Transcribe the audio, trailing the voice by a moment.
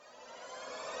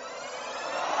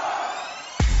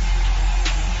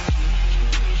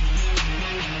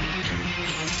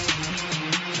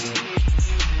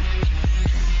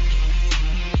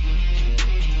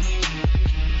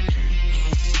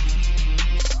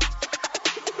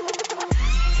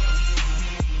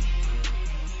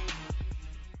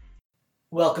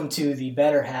Welcome to the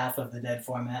better half of the Dead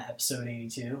Format, episode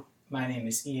 82. My name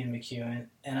is Ian McEwen,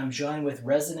 and I'm joined with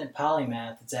resident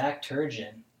polymath Zach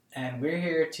Turgeon, and we're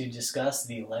here to discuss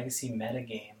the Legacy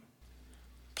metagame.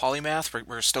 Polymath?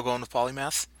 We're still going with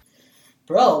Polymath?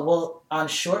 Bro, well, on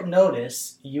short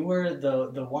notice, you were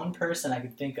the one person I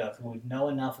could think of who would know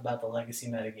enough about the Legacy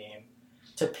metagame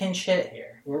to pinch hit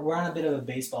here. We're on a bit of a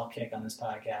baseball kick on this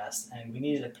podcast, and we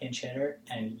needed a pinch hitter,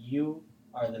 and you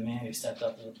are the man who stepped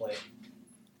up to the plate.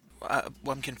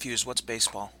 I'm confused. What's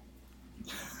baseball?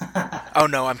 Oh,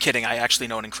 no, I'm kidding. I actually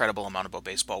know an incredible amount about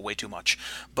baseball. Way too much.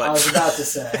 But I was about to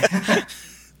say.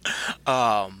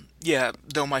 Yeah,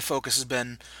 though my focus has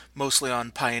been mostly on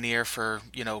Pioneer for,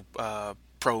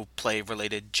 pro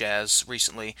play-related jazz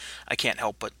recently, I can't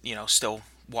help but, still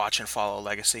watch and follow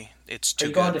Legacy. It's Are too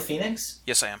you good. going to Phoenix?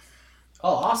 Yes, I am.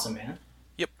 Oh, awesome, man.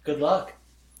 Yep. Good luck.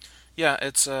 Yeah,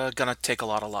 it's gonna take a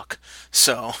lot of luck.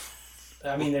 So,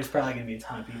 I mean, there's probably going to be a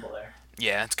ton of people there.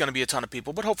 yeah, it's gonna be a ton of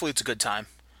people, but hopefully it's a good time.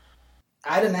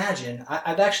 I'd imagine.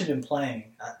 I've actually been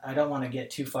playing. I don't want to get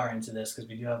too far into this because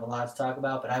we do have a lot to talk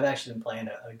about, but I've actually been playing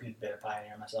a good bit of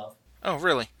Pioneer myself. Oh,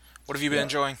 really? What have you been Yeah.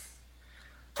 enjoying?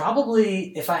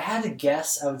 Probably, if I had to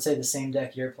guess, I would say the same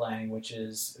deck you're playing, which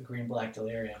is Green-Black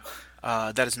Delirium.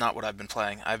 That is not what I've been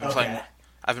playing. Okay.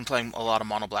 I've been playing a lot of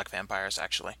mono black vampires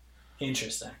actually.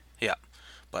 Interesting. Yeah,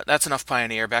 but that's enough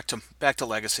Pioneer. Back to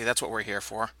Legacy. That's what we're here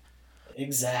for.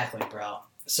 Exactly, bro.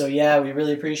 So yeah, we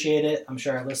really appreciate it. I'm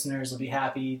sure our listeners will be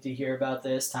happy to hear about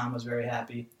this. Tom was very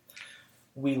happy.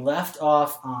 We left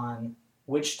off on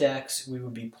which decks we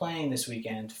would be playing this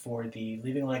weekend for the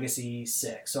Leaving Legacy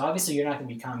 6. So obviously you're not going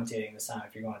to be commentating this time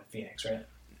if you're going to Phoenix, right?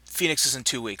 Phoenix is in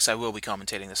 2 weeks. I will be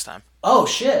commentating this time. Oh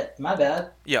shit, my bad.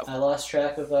 Yep. I lost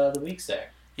track of the weeks there.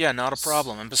 Yeah, not a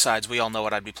problem. And besides, we all know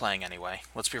what I'd be playing anyway.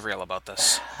 Let's be real about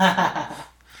this. But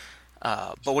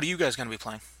what are you guys going to be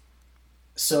playing?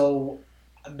 So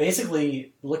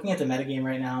basically, looking at the metagame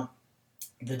right now,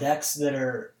 the decks that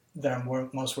I'm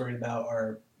most worried about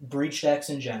are breach decks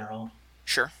in general.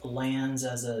 Sure. Lands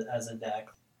as a deck.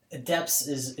 Depths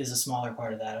is a smaller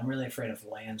part of that. I'm really afraid of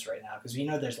lands right now because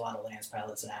there's a lot of lands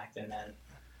pilots in Acton, and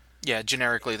Yeah,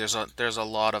 generically, there's a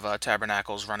lot of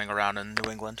tabernacles running around in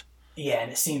New England. yeah,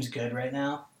 and it seems good right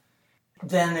now.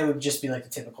 Then it would just be like the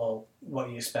typical what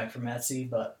you expect from Etsy,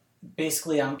 but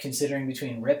basically I'm considering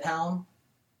between Rip Helm,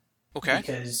 Okay.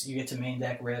 because you get to main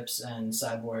deck Rips and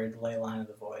sideboard Leyline of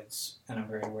the Voids, and I'm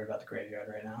very worried about the graveyard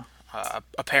right now.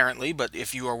 Apparently, but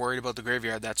if you are worried about the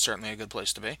graveyard, that's certainly a good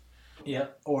place to be.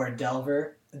 Yep, or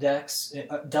Delver decks.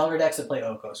 Delver decks that play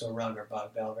Oko, so Rug or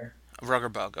Bug Delver. Rug or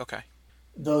Bug, okay.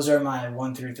 Those are my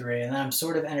 1 through 3, and then I'm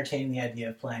sort of entertaining the idea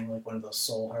of playing like one of those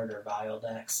Soulheart or Vile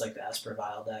decks, like the Esper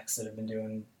Vile decks that have been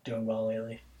doing well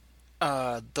lately.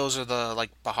 Those are the,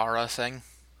 Bahara thing?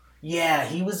 Yeah,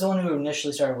 he was the one who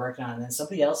initially started working on it, and then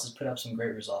somebody else has put up some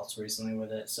great results recently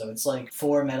with it. So it's like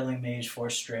 4 Meddling Mage, 4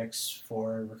 Strix,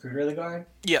 4 Recruiter of the Guard.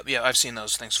 Yep, yeah, I've seen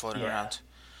those things floating around.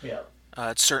 Yeah.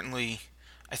 It's certainly,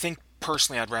 I think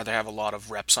personally I'd rather have a lot of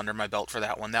reps under my belt for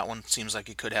that one. That one seems like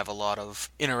it could have a lot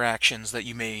of interactions that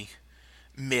you may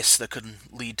miss that could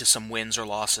lead to some wins or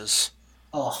losses.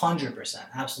 Oh, 100%,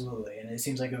 absolutely. And it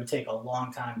seems like it would take a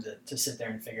long time to sit there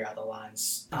and figure out the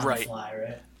lines on the fly,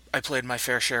 right? I played my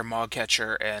fair share of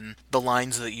Mogcatcher, and the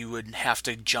lines that you would have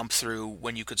to jump through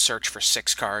when you could search for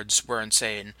 6 cards were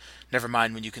insane. Never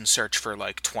mind when you can search for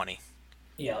 20.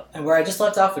 Yeah, and where I just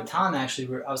left off with Tom, actually,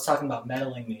 where I was talking about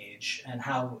Meddling Mage and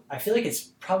how I feel like it's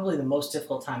probably the most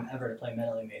difficult time ever to play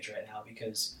Meddling Mage right now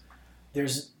because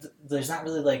there's not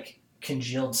really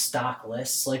congealed stock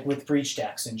lists with breach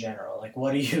decks in general.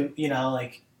 What do you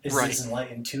is Right. this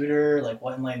Enlightened Tutor?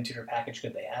 What Enlightened Tutor package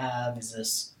could they have? Is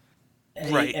this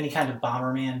any kind of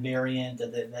Bomberman variant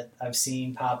that I've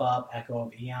seen pop up, Echo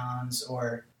of Eons,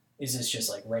 or is this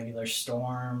just regular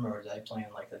Storm, or is I playing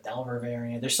the Delver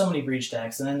variant? There's so many breach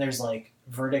decks, and then there's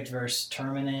Verdict versus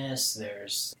Terminus.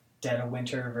 There's Dead of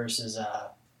Winter versus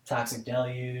Toxic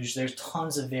Deluge. There's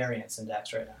tons of variants in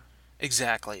decks right now.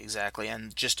 Exactly,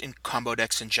 and just in combo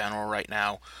decks in general right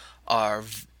now are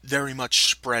very much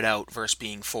spread out versus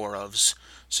being 4-ofs.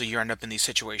 So you end up in these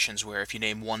situations where if you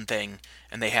name one thing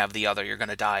and they have the other, you're going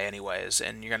to die anyways,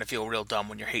 and you're going to feel real dumb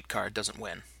when your hate card doesn't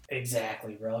win.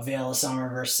 Exactly, bro. Veil of Summer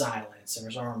versus Silence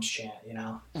versus Arms Chant,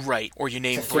 Right, or you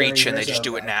name Teferi Breach and they versus just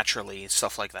do it Oko. naturally,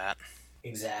 stuff like that.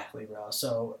 Exactly, bro.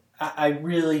 So I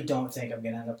really don't think I'm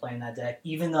going to end up playing that deck,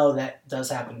 even though that does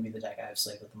happen to be the deck I have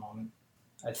slaved at the moment.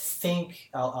 I think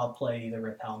I'll play either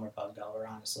Rip Helm or Bug Delver,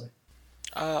 honestly.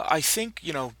 I think,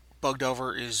 Bug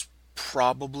Delver is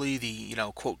probably the,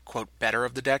 quote, quote, better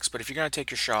of the decks, but if you're going to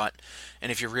take your shot,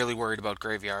 and if you're really worried about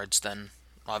graveyards, then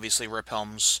obviously Rip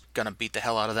Helm's gonna beat the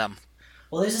hell out of them.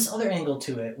 Well, there's this other angle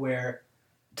to it where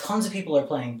tons of people are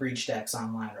playing Breach decks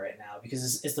online right now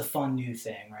because it's the fun new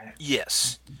thing, right?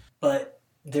 Yes. But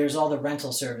there's all the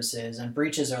rental services, and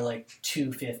breaches are like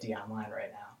 $250 online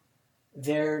right now.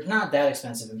 They're not that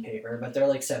expensive in paper, but they're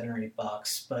like $7 or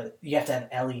 $8. But you have to have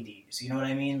LEDs. You know what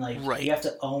I mean? Like right. You have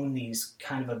to own these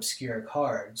kind of obscure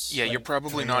cards. Yeah, like, you're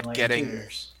probably not getting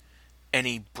computers.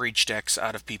 any breach decks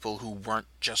out of people who weren't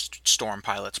just Storm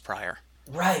pilots prior.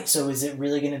 Right. So is it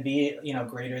really going to be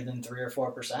greater than 3 or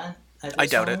 4%? I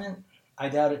doubt it. I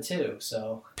doubt it too.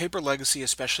 So Paper Legacy,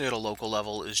 especially at a local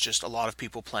level, is just a lot of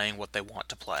people playing what they want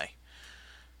to play.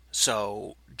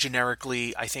 So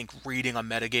generically, I think reading a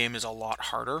metagame is a lot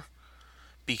harder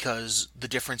because the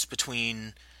difference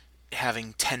between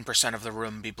having 10% of the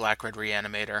room be Black Red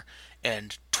Reanimator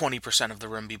and 20% of the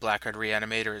room be Black Red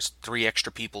Reanimator is 3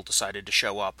 extra people decided to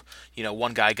show up.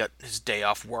 One guy got his day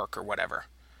off work or whatever.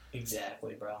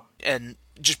 Exactly, bro. And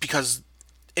just because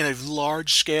in a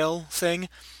large scale thing,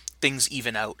 things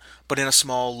even out. But in a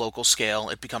small local scale,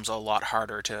 it becomes a lot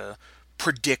harder to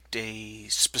predict a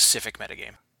specific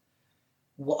metagame.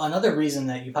 Well, another reason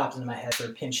that you popped into my head for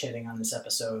pinch hitting on this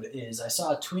episode is I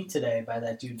saw a tweet today by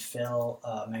that dude Phil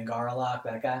Mangaralock,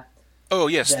 that guy. Oh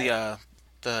yes, the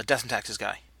Death and Taxes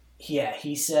guy. Yeah,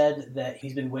 he said that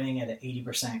he's been winning at an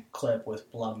 80% clip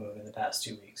with Blood Moon in the past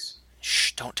 2 weeks.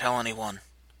 Shh! Don't tell anyone.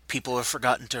 People have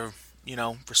forgotten to,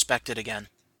 respect it again.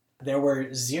 There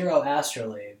were 0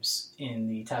 Astrolabes in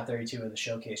the top 32 of the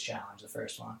Showcase Challenge, the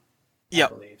first one. I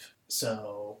believe.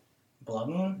 So, Blood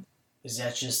Moon? Is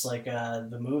that just like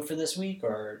the move for this week,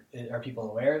 or are people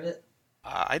aware of it?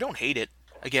 I don't hate it.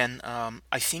 Again,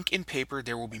 I think in paper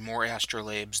there will be more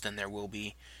Astrolabes than there will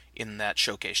be in that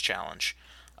Showcase Challenge.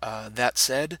 That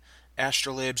said,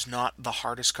 Astrolabe's not the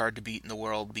hardest card to beat in the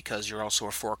world because you're also a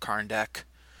 4-Karn deck,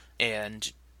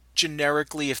 and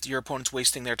generically, if your opponent's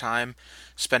wasting their time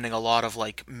spending a lot of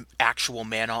actual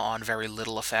mana on very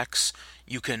little effects,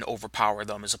 you can overpower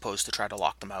them as opposed to try to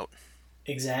lock them out.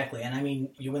 Exactly, and I mean,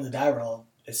 you win the die roll,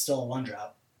 it's still a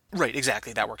 1-drop. Right,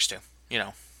 exactly, that works too.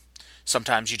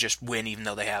 Sometimes you just win even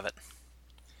though they have it.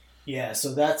 Yeah,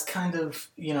 so that's kind of,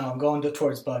 I'm going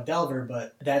towards Bug Delver,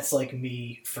 but that's like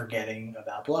me forgetting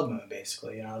about Blood Moon,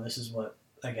 basically. This is what,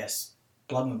 I guess,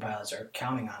 Blood Moon pilots are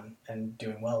counting on and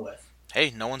doing well with.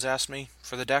 Hey, no one's asked me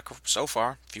for the deck so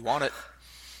far, if you want it.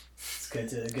 It's good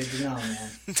to know,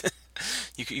 man.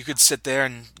 You could sit there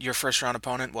and your first round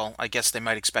opponent, well, I guess they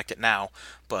might expect it now,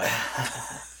 but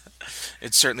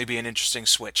it'd certainly be an interesting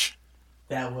switch.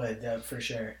 That would, for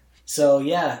sure. So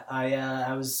yeah,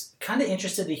 I was kind of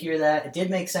interested to hear that. It did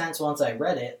make sense once I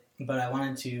read it, but I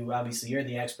wanted to, obviously you're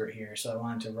the expert here, so I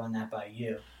wanted to run that by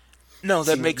you. No,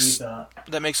 that makes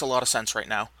a lot of sense right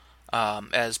now.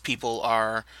 As people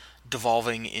are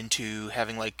devolving into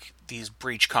having these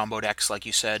breach combo decks, like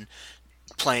you said,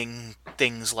 playing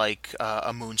things like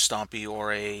a Moonstompy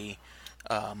or a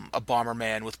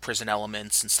Bomberman with prison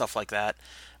elements and stuff like that,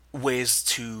 ways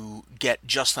to get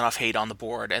just enough hate on the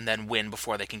board and then win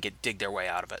before they can dig their way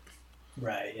out of it.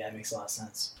 Right, yeah, it makes a lot of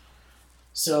sense.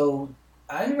 So,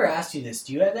 I never asked you this.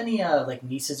 Do you have any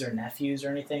nieces or nephews or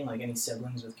anything? Like any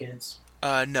siblings with kids?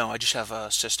 No, I just have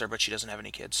a sister, but she doesn't have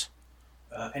any kids.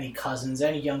 Any cousins?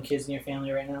 Any young kids in your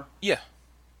family right now? Yeah.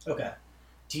 Okay.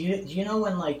 Do you know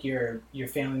when your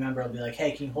family member will be like,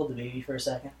 "Hey, can you hold the baby for a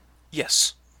second?"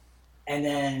 Yes. And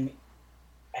then,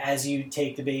 as you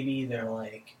take the baby, they're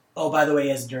like, "Oh, by the way, he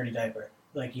has a dirty diaper.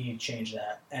 Like, you need to change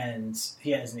that, and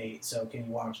he hasn't ate. So can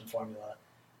you warm up some formula?"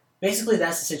 Basically,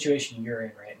 that's the situation you're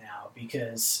in right now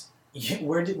because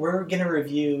we're going to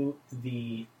review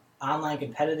the online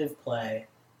competitive play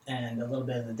and a little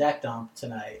bit of the deck dump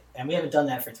tonight, and we haven't done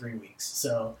that for 3 weeks.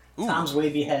 So Ooh. Tom's way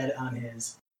behind on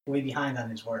his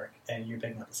work, and you're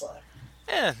picking up the slack.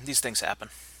 These things happen.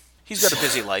 He's got a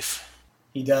busy life.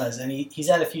 He does, and he's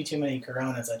had a few too many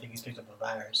Coronas. I think he's picked up a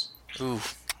virus. Ooh,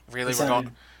 really?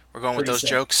 We're going with those sick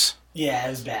jokes? Yeah,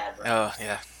 it was bad, bro. Oh,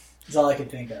 yeah. That's all I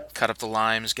could think of. Cut up the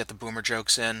limes, get the boomer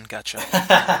jokes in.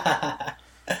 Gotcha.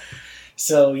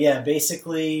 So, yeah,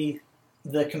 basically,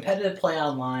 the competitive play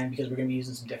online, because we're going to be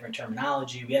using some different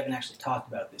terminology, we haven't actually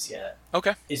talked about this yet.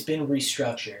 Okay. It's been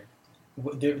restructured.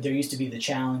 There used to be the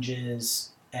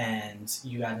challenges, and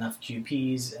you got enough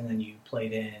QPs, and then you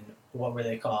played in, what were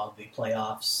they called? The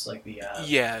playoffs?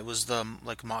 Yeah, it was the,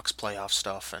 Mox playoff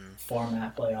stuff. And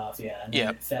format playoff, yeah. And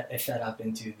then it fed up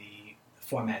into the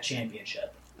format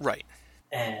championship. Right.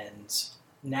 And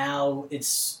now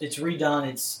it's redone.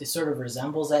 It sort of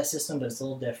resembles that system, but it's a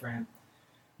little different.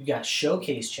 You've got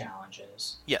showcase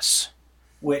challenges. Yes.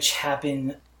 Which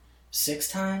happen 6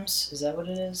 times? Is that what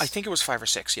it I is? think it was 5 or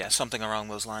 6, yeah, something along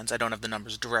those lines. I don't have the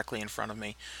numbers directly in front of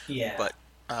me, Yeah. but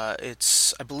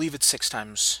I believe it's 6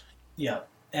 times. Yep.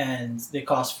 And they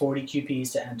cost 40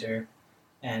 QPs to enter,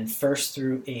 and first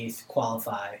through eighth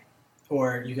qualify.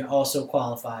 Or you can also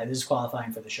qualify, this is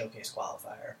qualifying for the showcase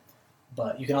qualifier,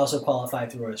 but you can also qualify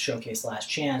through a showcase last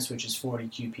chance, which is 40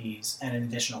 QPs and an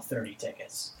additional 30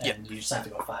 tickets. Yeah, And you just have to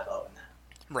go 5-0 in that.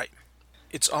 right.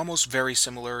 It's almost very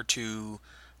similar to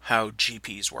how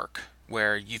GPs work,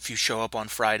 where if you show up on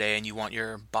Friday and you want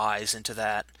your buys into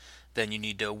that, then you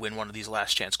need to win one of these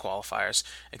last chance qualifiers.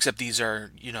 Except these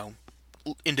are,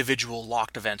 individual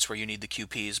locked events where you need the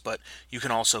QPs, but you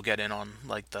can also get in on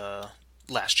like the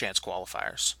last chance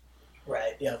qualifiers.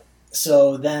 Right, yep.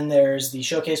 So then there's the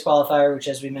showcase qualifier, which,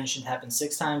 as we mentioned, happens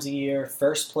 6 times a year.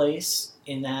 First place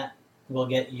in that will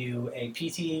get you a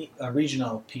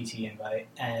regional PT invite,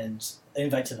 and an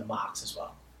invite to the Mox as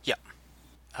well. Yeah.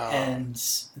 And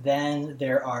then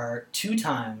there are 2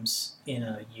 times in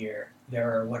a year,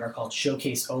 there are what are called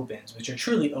showcase opens, which are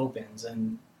truly opens.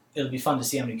 And it'll be fun to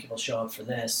see how many people show up for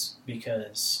this,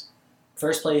 because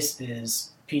first place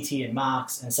is PT and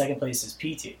Mox, and second place is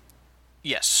PT.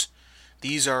 Yes.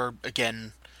 These are,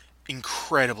 again,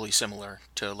 incredibly similar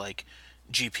to like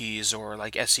GPs or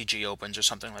like SCG Opens or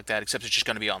something like that, except it's just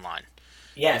going to be online.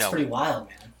 Yeah, You it's know, pretty wild,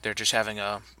 man. they're just having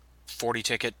a 40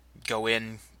 ticket, go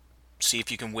in, see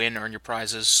if you can win, earn your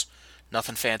prizes.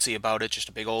 Nothing fancy about it, just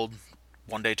a big old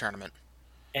 1 day tournament.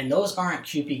 And those aren't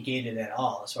QP gated at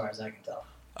all, as far as I can tell.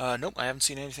 Nope, I haven't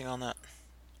seen anything on that.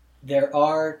 There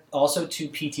are also 2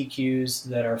 PTQs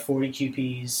that are 40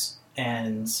 QPs,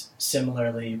 and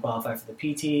similarly you qualify for the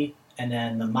PT. And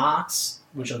then the Mox,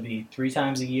 which will be 3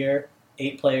 times a year,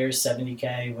 8 players,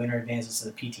 70K. Winner advances to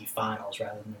the PT finals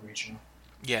rather than the regional.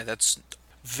 Yeah, that's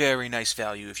very nice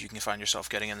value if you can find yourself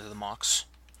getting into the mocks.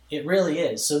 It really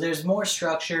is. So there's more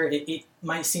structure. It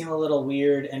might seem a little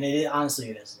weird, and honestly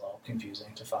it is a little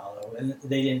confusing to follow. And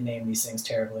they didn't name these things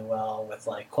terribly well, with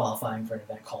like qualifying for an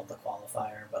event called the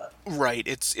qualifier. But Right,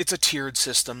 it's a tiered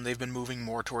system. They've been moving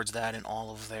more towards that in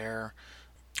all of their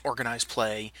organized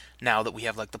play now that we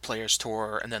have like the Players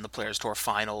Tour and then the Players Tour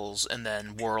finals and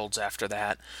then Worlds after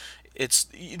that. It's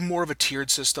more of a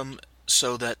tiered system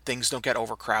so that things don't get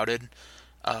overcrowded.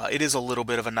 It is a little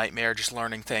bit of a nightmare just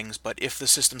learning things, but if the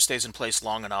system stays in place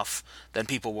long enough, then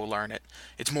people will learn it.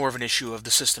 It's more of an issue of the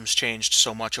system's changed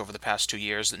so much over the past 2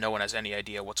 years that no one has any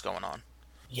idea what's going on.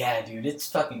 yeah, dude,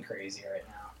 it's fucking crazy right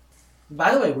now.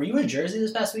 By the way, were you in Jersey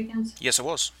this past weekend? Yes, it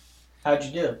was. How'd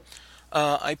you do?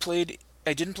 I played.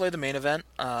 I didn't play the main event.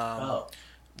 Oh,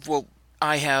 Well,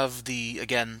 I have the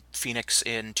again Phoenix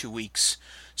in 2 weeks,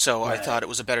 so I right. thought it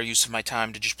was a better use of my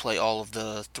time to just play all of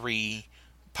the three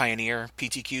Pioneer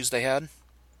PTQs they had.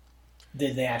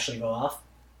 Did they actually go off?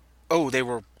 Oh, they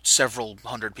were several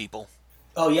hundred people.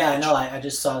 Oh yeah, no, Which, I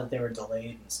just saw that they were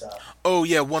delayed and stuff. oh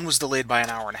yeah, one was delayed by an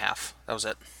hour and a half. That was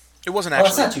it. It wasn't Oh,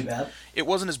 that's actually. not too bad. It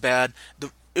wasn't as bad.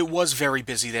 It was very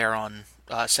busy there on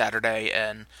Saturday,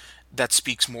 and that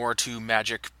speaks more to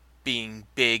Magic being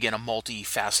big and a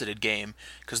multifaceted game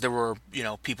because there were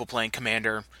people playing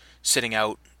Commander sitting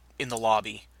out in the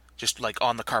lobby, just like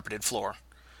on the carpeted floor.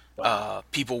 Wow.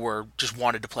 People were just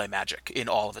wanted to play Magic in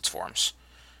all of its forms.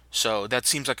 So that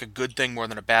seems like a good thing more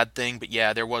than a bad thing, but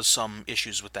yeah, there was some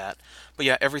issues with that. But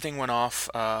yeah, everything went off.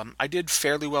 I did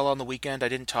fairly well on the weekend. I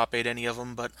didn't top eight any of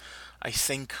them, but I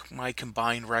think my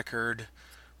combined record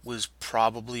was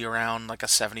probably around like a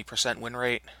 70% win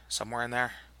rate, somewhere in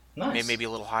there. Nice. Maybe a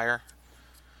little higher.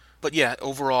 But yeah,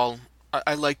 overall,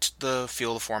 I liked the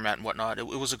feel of the format and whatnot. It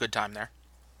was a good time there.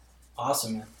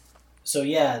 Awesome, man. So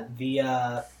yeah,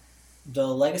 the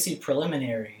legacy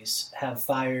preliminaries have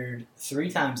fired 3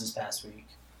 times this past week.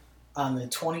 On the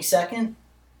 22nd,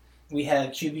 we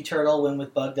had QB Turtle win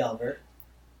with Bug Delver.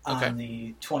 Okay. On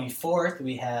the 24th,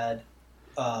 we had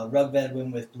Rugbed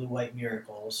win with Blue White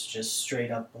Miracles, just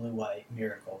straight up Blue White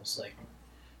Miracles, like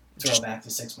Just throwback to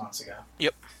 6 months ago.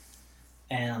 yep.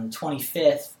 And on the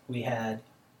 25th, we had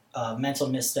Mental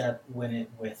Misstep win it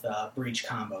with Breach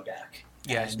Combo deck.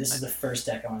 Yeah. And this is the first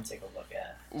deck I want to take a look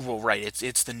at. Well, right.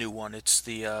 It's the new one. It's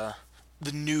the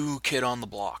new kid on the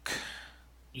block.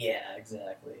 Yeah,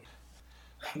 exactly.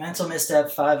 Mental Misstep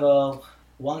 5-0,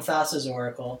 1 Thassa's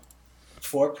Oracle,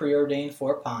 4 Preordained,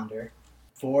 4 Ponder,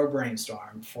 4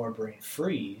 Brainstorm, 4 Brain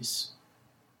Freeze,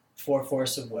 4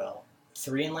 Force of Will,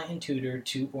 3 Enlightened Tutor,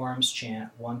 2 Orm's Chant,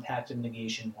 1 Pact of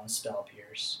Negation, 1 Spell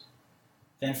Pierce.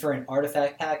 Then for an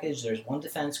artifact package, there's 1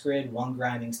 Defense Grid, 1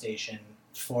 Grinding Station,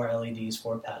 4 LEDs,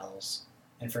 4 Petals.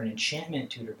 And for an enchantment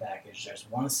tutor package, there's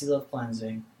 1 Seal of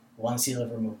Cleansing, 1 Seal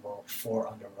of Removal, 4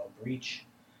 Underworld Breach.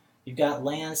 You've got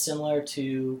lands similar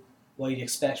to what you'd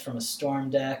expect from a Storm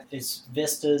deck. It's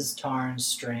Vistas, Tarns,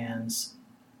 Strands.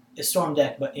 A Storm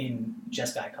deck, but in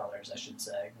Jeskai colors, I should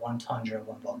say. 1 Tundra,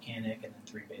 1 Volcanic, and then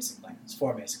 3 basic lands.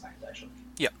 4 basic lands, actually.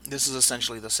 Yeah, this is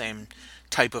essentially the same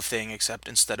type of thing, except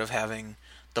instead of having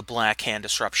the black hand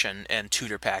disruption and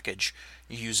tutor package,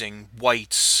 using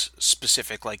white's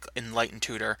specific, like Enlightened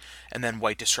Tutor, and then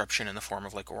white disruption in the form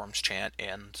of like Orm's Chant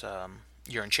and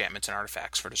your enchantments and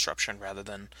artifacts for disruption rather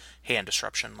than hand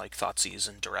disruption like Thoughtseize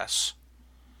and Duress.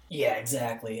 Yeah,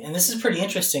 exactly. And this is pretty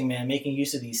interesting, man, making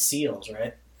use of these seals,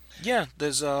 right? Yeah,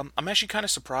 there's. I'm actually kind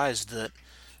of surprised that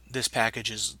this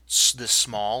package is this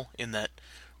small. In that,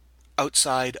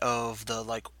 outside of the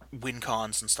like win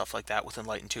cons and stuff like that with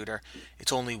Enlightened Tutor,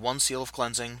 it's only 1 Seal of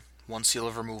Cleansing, 1 Seal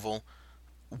of Removal,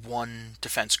 1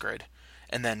 Defense Grid,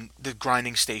 and then the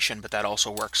Grinding Station. But that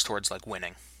also works towards like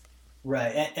winning.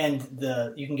 Right, and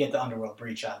the you can get the Underworld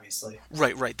Breach, obviously.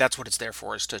 Right. That's what it's there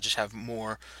for, is to just have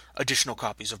more additional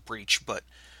copies of Breach. But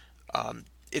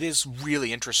it is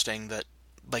really interesting that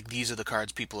like these are the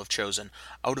cards people have chosen.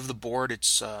 Out of the board,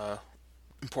 it's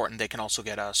important they can also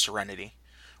get a Serenity,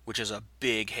 which is a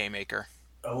big haymaker.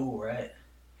 Oh, right.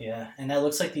 Yeah, and that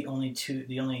looks like the only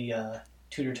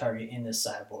tutor target in this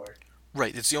sideboard.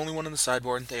 Right, it's the only one in the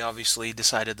sideboard. They obviously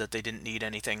decided that they didn't need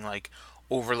anything like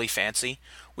overly fancy,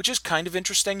 which is kind of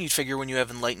interesting. You'd figure when you have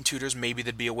Enlightened Tutors, maybe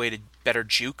there'd be a way to better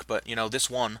juke, but this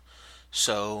one,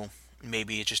 so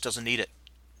maybe it just doesn't need it.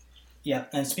 Yeah,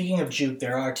 and speaking of juke,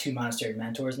 there are 2 Monastery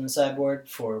Mentors in the sideboard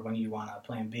for when you want to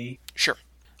plan B. Sure.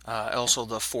 Also,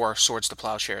 the 4 Swords to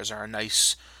Plowshares are a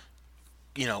nice,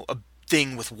 a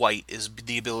thing with white is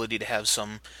the ability to have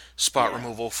some spot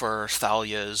removal for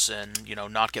Thalias and,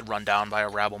 not get run down by a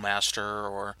Rabble Master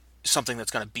or something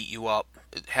that's going to beat you up.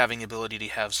 Having the ability to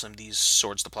have some of these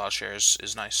Swords to Plowshares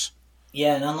is nice.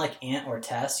 Yeah, and unlike Ant or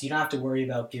Tess, you don't have to worry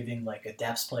about giving like a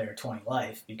Depths player 20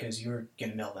 life because you're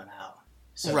going to mill them out.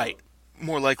 So, right.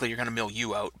 More likely you're going to mill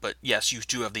you out, but yes, you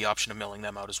do have the option of milling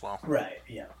them out as well. Right,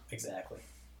 yeah, exactly.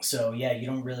 So yeah, you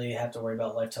don't really have to worry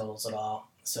about life totals at all.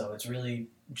 So it's really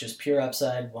just pure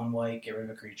upside, 1 white, get rid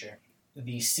of a creature.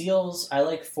 The seals I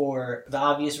like for the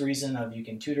obvious reason of you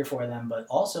can tutor for them, but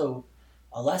also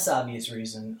a less obvious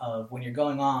reason of when you're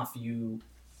going off, you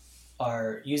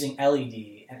are using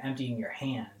LED and emptying your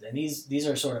hand. And these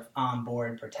are sort of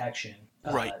on-board protection.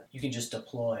 Right. You can just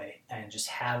deploy and just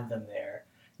have them there.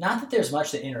 Not that there's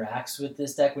much that interacts with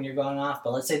this deck when you're going off,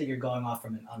 but let's say that you're going off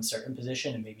from an uncertain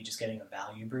position and maybe just getting a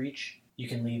value breach. You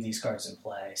can leave these cards in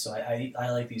play. So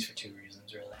I like these for 2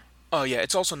 reasons, really. Oh, yeah,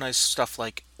 it's also nice stuff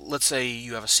like, let's say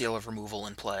you have a Seal of Removal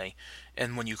in play,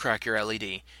 and when you crack your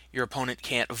LED, your opponent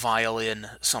can't vial in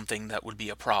something that would be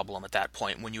a problem at that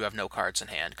point when you have no cards in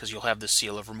hand, because you'll have the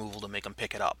Seal of Removal to make them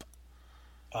pick it up.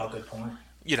 Oh, good point.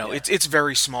 It's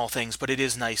very small things, but it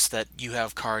is nice that you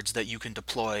have cards that you can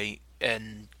deploy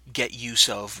and get use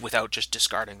of without just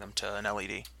discarding them to an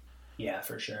LED. Yeah,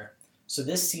 for sure. So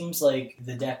this seems like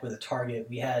the deck with a target.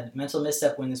 We had Mental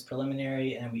Misstep win this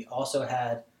preliminary, and we also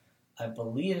had, I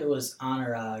believe it was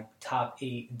Anurag, top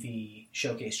 8 the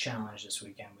Showcase Challenge this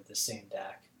weekend with the same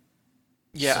deck.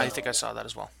 Yeah, I think I saw that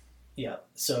as well. Yeah,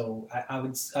 so I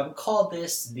would call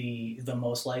this the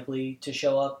most likely to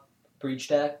show up Breach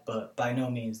deck, but by no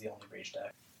means the only Breach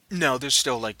deck. No, there's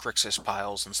still like Grixis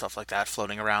piles and stuff like that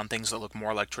floating around, things that look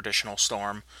more like traditional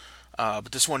Storm.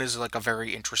 But this one is like a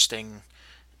very interesting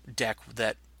deck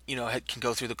that can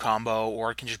go through the combo,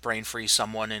 or it can just brain freeze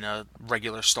someone in a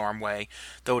regular Storm way,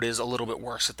 though it is a little bit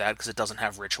worse at that because it doesn't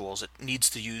have rituals. It needs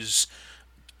to use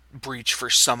Breach for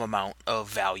some amount of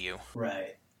value.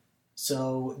 Right.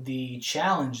 So the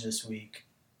challenge this week,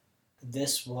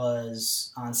 this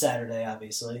was on Saturday,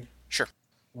 obviously. Sure.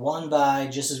 Won by,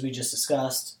 just as we just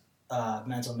discussed,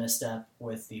 Mental Misstep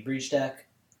with the Breach deck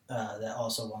that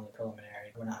also won the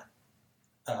preliminary. We're not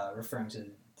referring to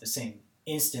the same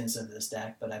instance of this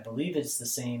deck, but I believe it's the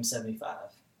same 75.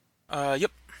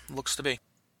 Yep, looks to be.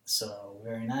 So,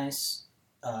 very nice.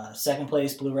 Second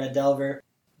place, Blue Red Delver.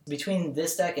 Between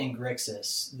this deck and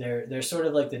Grixis, they're sort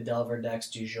of like the Delver decks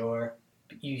du jour.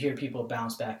 You hear people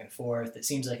bounce back and forth. It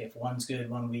seems like if one's good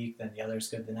one week, then the other's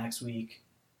good the next week.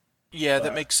 Yeah,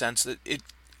 that makes sense.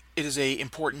 It is a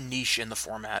important niche in the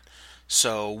format,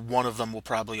 so one of them will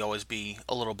probably always be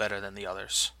a little better than the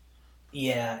others.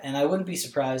 Yeah, and I wouldn't be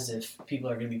surprised if people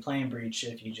are going to be playing Breach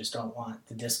if you just don't want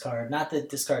the discard. Not that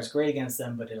discard's great against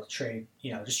them, but it'll trade,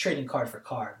 just trading card for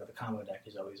card with a combo deck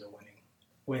is always a winning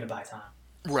way to buy time.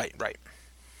 Right.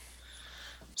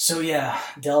 So yeah,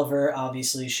 Delver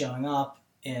obviously showing up.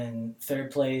 In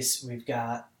third place, we've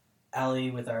got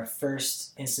Ali with our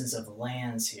first instance of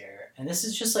lands here. And this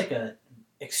is just like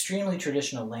extremely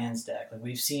traditional lands deck. Like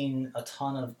we've seen a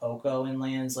ton of Oko in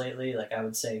lands lately. Like I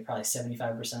would say probably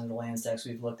 75% of the lands decks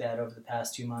we've looked at over the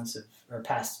past 2 months or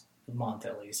past month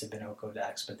at least have been Oko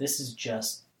decks. But this is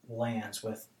just lands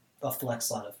with a flex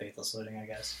slot of Faithless Looting, I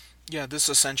guess. Yeah, this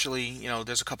essentially,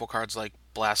 there's a couple cards like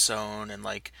Blast Zone and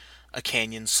like a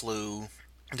Canyon Slough.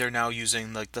 They're now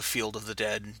using like the Field of the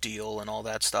Dead deal and all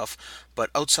that stuff. But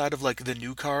outside of like the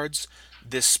new cards,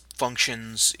 this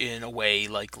functions in a way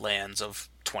like lands of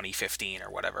 2015 or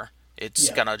whatever. It's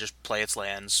Yeah. gonna just play its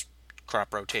lands,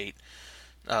 crop rotate,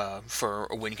 for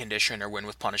a win condition or win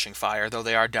with Punishing Fire, though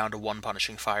they are down to one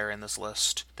Punishing Fire in this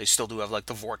list. They still do have like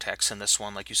the Vortex in this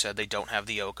one, like you said, they don't have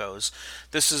the Okos.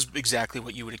 This is exactly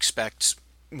what you would expect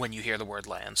when you hear the word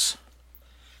lands.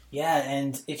 Yeah,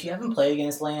 and if you haven't played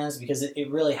against lands, because it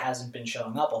really hasn't been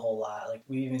showing up a whole lot. Like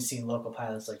we've even seen local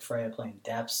pilots like Freya playing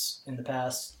Depths in the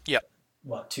past, Yep.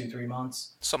 2-3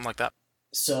 months. Something like that.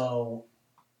 So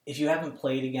if you haven't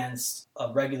played against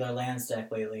a regular lands deck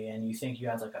lately and you think you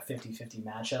have like a 50-50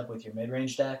 matchup with your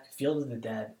mid-range deck, Field of the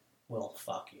Dead will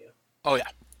fuck you. Oh yeah.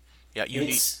 Yeah,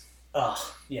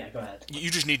 Yeah, go ahead.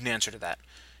 You just need an answer to that.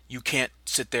 You can't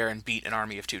sit there and beat an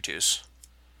army of 2/2s.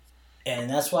 And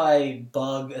that's why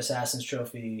Bug Assassin's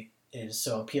Trophy is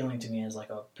so appealing to me as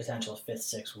like a potential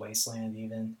 5th, 6th wasteland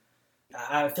even.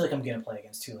 I feel like I'm going to play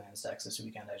against 2 lands decks this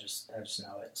weekend. I just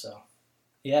know it. So,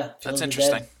 yeah. That's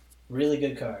interesting. Dead, really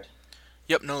good card.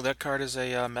 Yep, no, that card is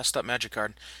a messed up Magic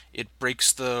card. It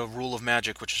breaks the rule of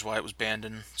Magic, which is why it was banned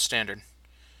in Standard.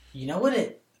 You know what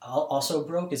it also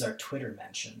broke is our Twitter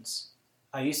mentions.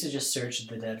 I used to just search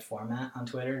the Dead format on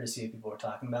Twitter to see if people were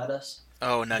talking about us.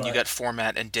 Oh, now you got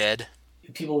format and dead.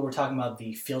 People were talking about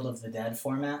the Field of the Dead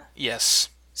format. Yes.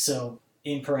 So,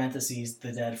 in parentheses,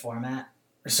 the Dead format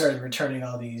started returning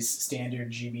all these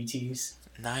standard GBTs.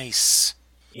 Nice.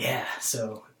 Yeah,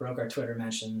 so broke our Twitter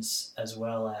mentions as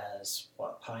well as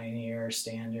Pioneer,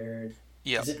 Standard.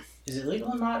 Yeah. Is it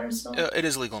legal in Modern still? It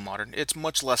is legal in Modern. It's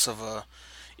much less of a.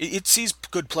 It sees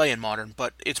good play in Modern,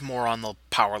 but it's more on the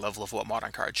power level of what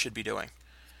Modern cards should be doing.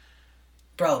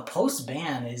 Bro, post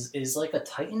ban is like a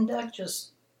Titan deck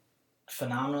just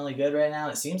phenomenally good right now?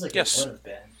 It seems like yes. It would have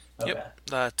been. Okay.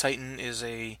 Yep. Titan is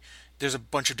there's a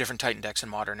bunch of different Titan decks in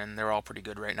Modern, and they're all pretty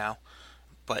good right now.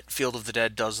 But Field of the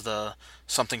Dead does the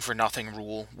something for nothing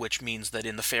rule, which means that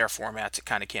in the fair formats it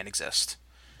kind of can't exist.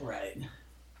 Right.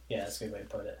 Yeah, that's a good way to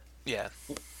put it. Yeah.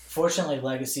 Fortunately,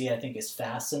 Legacy, I think, is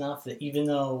fast enough that even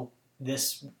though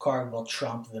this card will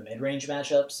trump the mid-range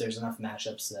matchups, there's enough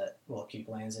matchups that will keep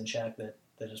lands in check that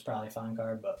is probably a fine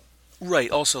card. But right.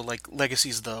 Also, like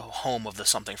Legacy's the home of the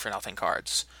something for nothing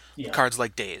cards. Yeah. Cards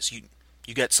like Days.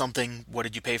 You get something. What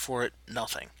did you pay for it?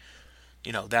 Nothing.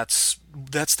 That's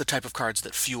the type of cards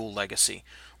that fuel Legacy.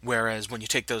 Whereas when you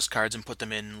take those cards and put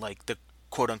them in like the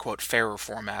quote-unquote fairer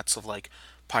formats of like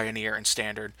Pioneer and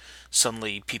Standard,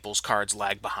 suddenly people's cards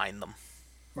lag behind them.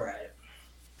 Right.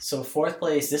 So 4th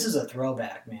place, this is a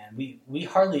throwback, man. We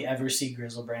hardly ever see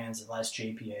Griselbrands unless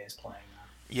JPA is playing them.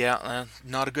 Yeah,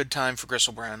 not a good time for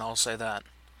Griselbrand, I'll say that.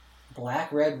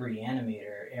 Black-Red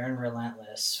Reanimator, Aaron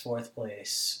Relentless, 4th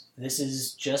place. This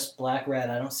is just Black-Red.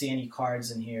 I don't see any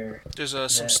cards in here. There's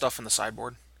some stuff in the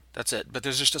sideboard. That's it. But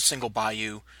there's just a single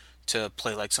Bayou to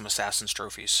play like some Assassin's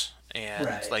Trophies and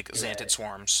Xantid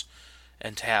Swarms,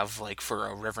 and to have like for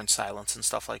a Reverent Silence and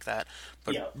stuff like that.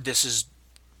 But this is,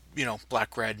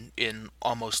 Black-Red in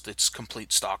almost its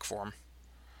complete stock form.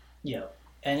 Yeah,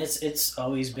 and it's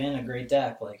always been a great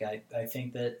deck. Like I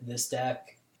think that this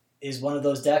deck is one of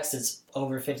those decks that's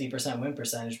over 50% win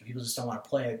percentage, but people just don't want to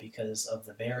play it because of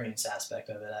the variance aspect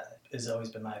of it. That has always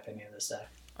been my opinion of this deck.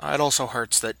 It also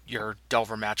hurts that your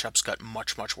Delver matchups got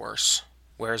much, much worse.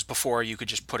 Whereas before you could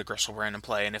just put a Griselbrand in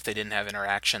play, and if they didn't have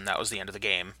interaction, that was the end of the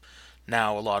game.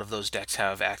 Now a lot of those decks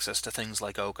have access to things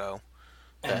like Oko.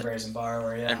 And Brazen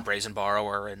Borrower, yeah. And Brazen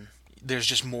Borrower, and there's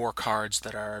just more cards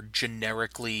that are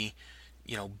generically,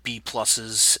 B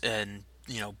pluses and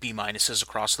B minuses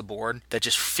across the board that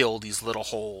just fill these little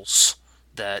holes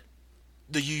that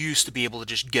you used to be able to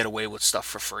just get away with stuff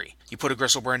for free. You put a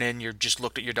Griselbrand in, you just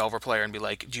looked at your Delver player and be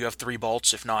like, do you have 3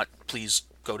 bolts? If not, please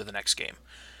go to the next game.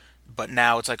 But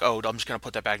now it's like, oh, I'm just going to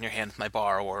put that back in your hand with my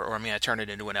Borrower, or I'm going to turn it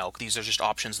into an Elk. These are just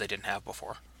options they didn't have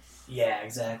before. Yeah,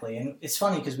 exactly. And it's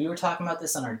funny because we were talking about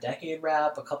this on our Decade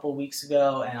Wrap a couple of weeks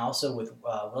ago, and also with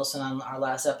Wilson on our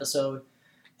last episode.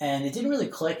 And it didn't really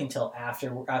click until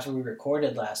after we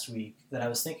recorded last week that I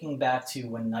was thinking back to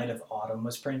when Night of Autumn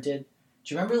was printed.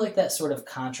 Do you remember like that sort of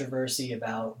controversy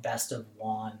about Best of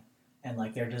One, and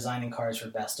like they're designing cards for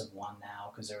Best of One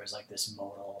now because there was like this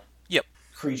modal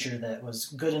creature that was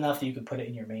good enough that you could put it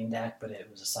in your main deck, but it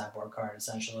was a sideboard card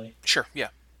essentially. Sure, yeah.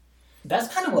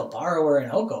 That's kind of what Borrower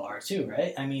and Oko are too,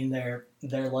 right? I mean, they're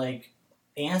like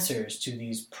answers to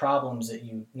these problems that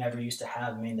you never used to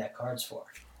have main deck cards for.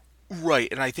 Right,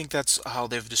 and I think that's how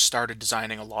they've just started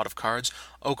designing a lot of cards.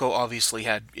 Oko obviously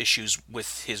had issues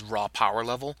with his raw power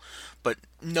level, but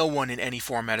no one in any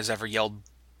format has ever yelled,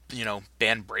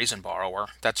 ban Brazen Borrower.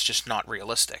 That's just not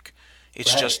realistic.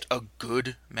 It's Right. just a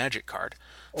good Magic card.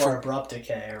 Or For Abrupt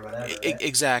Decay or whatever, right?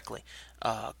 exactly,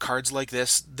 cards like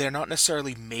this, they're not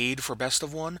necessarily made for best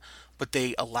of one, but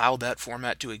they allow that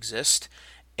format to exist.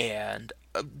 And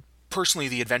personally,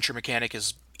 the adventure mechanic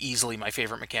is easily my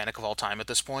favorite mechanic of all time at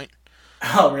this point.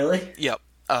 Oh, really? Yep.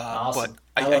 But Awesome.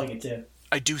 I like it too.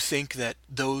 I do think that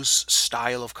those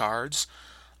style of cards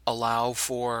allow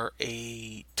for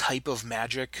a type of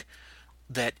magic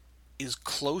that is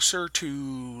closer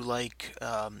to like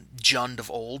Jund of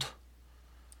old,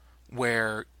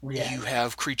 where Yeah. you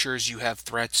have creatures, you have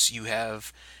threats, you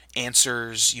have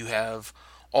answers, you have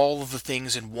all of the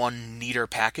things in one neater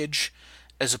package,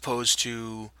 as opposed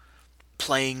to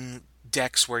playing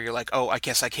decks where you're like, oh, I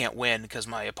guess I can't win because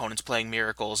my opponent's playing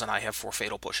miracles and I have 4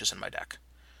 fatal pushes in my deck.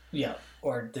 Yeah.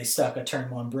 Or they stuck a turn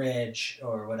one bridge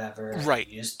or whatever, and Right,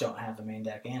 you just don't have a main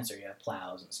deck answer. You have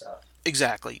plows and stuff.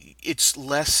 exactly. It's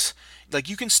less like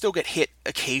you can still get hit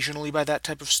occasionally by that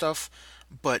type of stuff,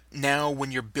 but now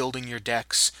when you're building your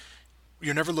decks,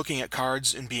 you're never looking at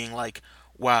cards and being like,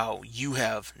 wow, you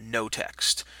have no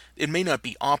text. It may not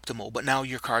be optimal, but now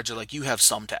your cards are like, you have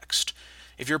some text.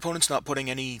 If your opponent's not putting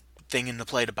anything into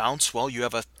play to bounce, well, you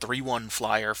have a 3/1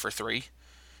 flyer for 3.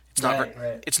 It's not Right,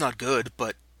 right. it's not good,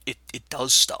 but it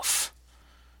does stuff.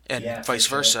 And Yeah, for vice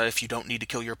sure. versa, if you don't need to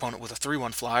kill your opponent with a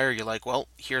 3/1 flyer, you're like, well,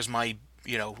 here's my,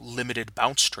 limited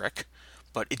bounce trick,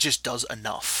 but it just does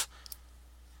enough.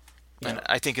 And Yeah.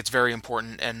 I think it's very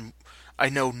important. And I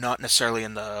know not necessarily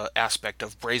in the aspect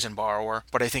of Brazen Borrower,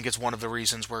 but I think it's one of the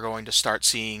reasons we're going to start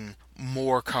seeing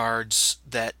more cards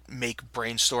that make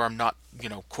Brainstorm not,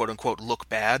 quote unquote, look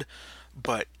bad,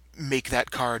 but make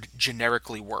that card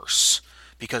generically worse.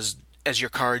 Because as your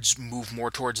cards move more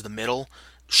towards the middle,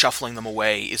 shuffling them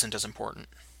away isn't as important.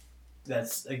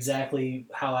 That's exactly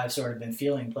how I've sort of been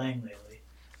feeling playing lately.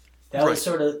 That was Right.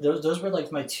 sort of those were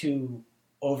like my two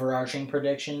overarching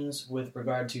predictions with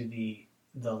regard to the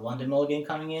London Mulligan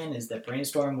coming in is that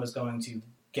Brainstorm was going to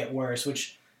get worse,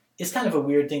 which is kind of a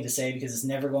weird thing to say because it's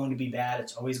never going to be bad.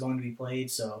 It's always going to be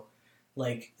played. So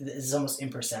like it's almost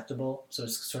imperceptible. So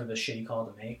it's sort of a shitty call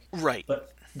to make. Right.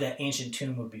 But that Ancient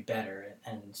Tomb would be better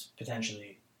and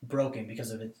potentially broken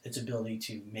because of its ability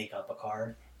to make up a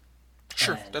card.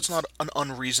 Sure. That's And not an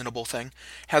unreasonable thing.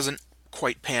 Hasn't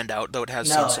quite panned out, though it has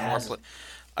seen no, it some more play. hasn't.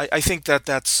 I think that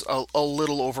that's a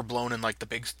little overblown in like the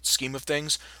big scheme of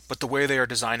things, but the way they are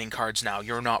designing cards now,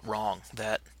 you're not wrong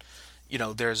that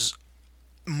there's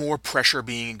more pressure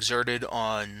being exerted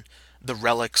on the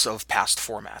relics of past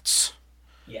formats.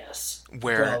 Yes.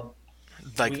 Where Well,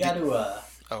 we like got to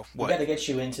oh, we what? got to get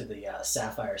you into the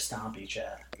Sapphire Stompy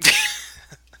chat.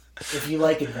 If you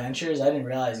like adventures, I didn't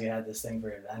realize you had this thing for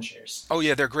adventures. Oh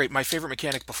yeah, they're great. My favorite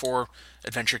mechanic before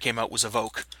Adventure came out was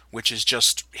Evoke, which is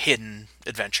just hidden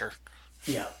adventure.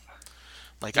 Yeah.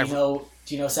 Like Do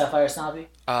you know Sapphire Stompy?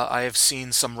 I have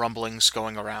seen some rumblings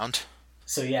going around.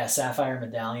 So yeah, Sapphire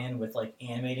Medallion with like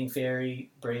animating fairy,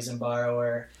 brazen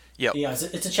borrower. Yep.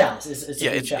 It's a chalice. It's a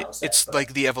Yeah, blue chalice deck, it's but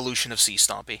like the evolution of Sea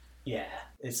Stompy. yeah,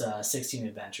 it's 16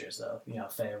 adventures though.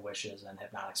 Fae of Wishes and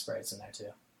Hypnotic Sprites in there too.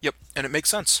 Yep, and it makes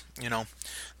sense.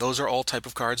 Those are all type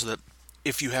of cards that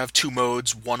if you have two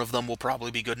modes, one of them will probably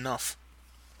be good enough.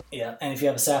 Yeah, and if you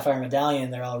have a Sapphire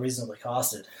Medallion, they're all reasonably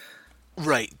costed.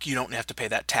 Right, you don't have to pay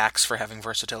that tax for having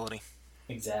versatility.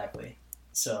 Exactly.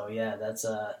 So yeah, that's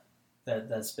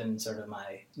been sort of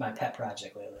my pet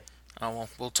project lately. Oh well,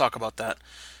 we'll talk about that.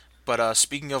 But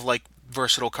speaking of like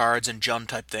versatile cards and Jun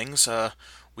type things,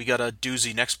 we got a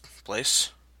doozy next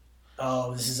place.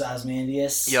 Oh, this is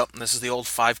Osmandius. Yep, this is the old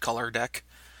 5 color deck.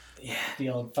 Yeah, the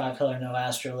old five color no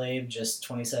astrolabe, just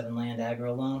 27 land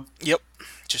aggro loan. Yep,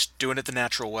 just doing it the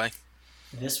natural way.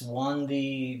 This won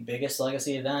the biggest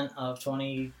legacy event of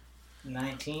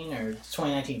 2019 or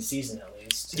 2019 season at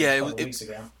least. It Yeah, was a couple weeks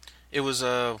ago. it was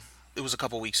a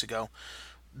couple weeks ago.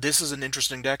 This is an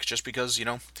interesting deck just because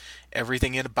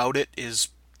everything about it is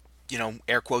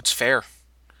air quotes fair.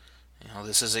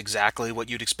 This is exactly what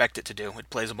you'd expect it to do.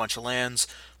 It plays a bunch of lands,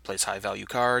 plays high value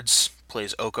cards,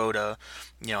 plays Oko to,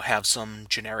 have some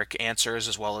generic answers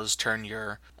as well as turn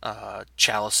your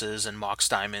chalices and mox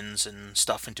diamonds and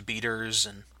stuff into beaters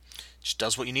and just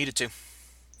does what you need it to.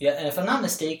 Yeah, and if I'm not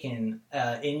mistaken,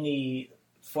 in the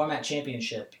format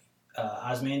championship,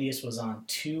 Osmandius was on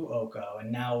 2 Oko,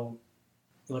 and now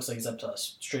it looks like he's up to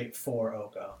straight 4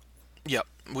 Oko. Yep.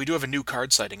 We do have a new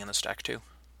card sighting in this deck, too.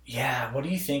 Yeah, what do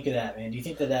you think of that, man? Do you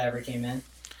think that that ever came in?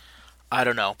 I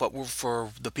don't know, but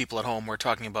for the people at home, we're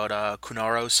talking about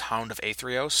Kunaros, Hound of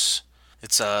Aetherios.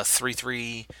 It's a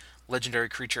 3/3 legendary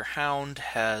creature hound,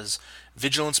 has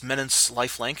Vigilance, Menace,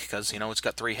 Lifelink, because, it's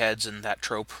got three heads and that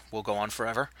trope will go on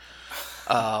forever.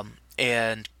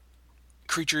 And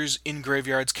creatures in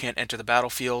graveyards can't enter the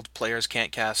battlefield, players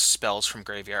can't cast spells from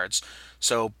graveyards.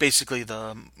 So basically,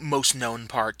 the most known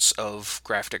parts of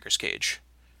Grafdigger's Cage.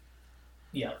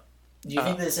 Yeah. Do you Uh,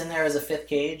 think that's in there as a fifth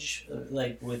cage,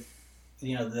 like with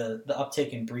the uptick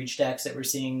in breach decks that we're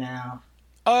seeing now?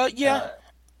 yeah,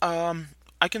 Uh, um,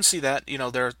 I can see that.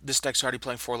 This deck's already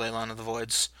playing 4 Leyline of the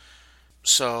Voids,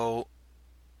 so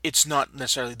it's not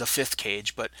necessarily the fifth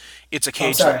cage, but it's a oh,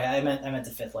 I'm cage that, sorry, I meant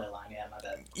the fifth ley line. Yeah, my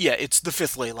bad. yeah, it's the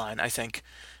fifth ley line, I think.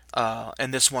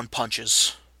 And this one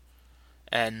punches.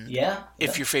 And Yeah,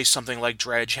 if yeah. you face something like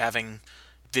Dredge having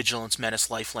Vigilance, Menace,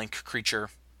 Lifelink creature,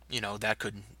 that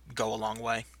could go a long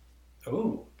way.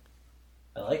 Ooh,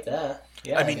 I like that.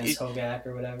 I Yeah, mean, against Hogak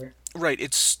or whatever. right?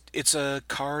 It's a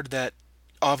card that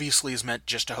obviously is meant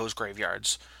just to hose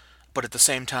graveyards, but at the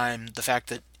same time, the fact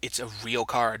that it's a real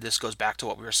card, this goes back to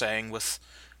what we were saying with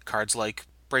cards like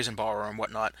Brazen Borrower and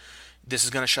whatnot. This is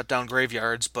going to shut down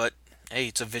graveyards, but hey,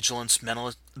 it's a Vigilance,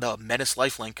 the Menace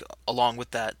Lifelink along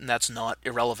with that, and that's not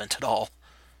irrelevant at all.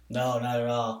 No, not at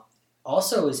all.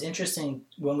 Also, it was interesting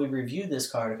when we reviewed this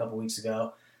card a couple weeks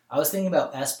ago. I was thinking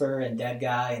about Esper and Dead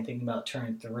Guy and thinking about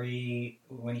turn three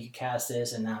when you could cast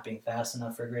this and not being fast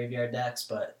enough for graveyard decks.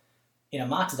 But in a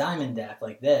Mox Diamond deck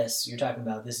like this, you're talking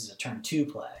about this is a turn two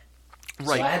play. So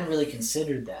Right. I hadn't really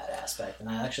considered that aspect, and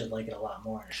I actually like it a lot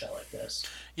more in a show like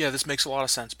this. Yeah, this makes a lot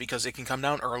of sense because it can come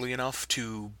down early enough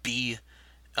to be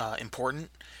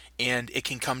important, and it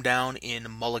can come down in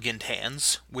mulliganed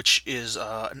hands, which is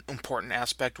an important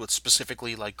aspect with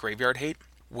specifically like graveyard hate.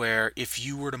 Where if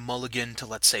you were to mulligan to,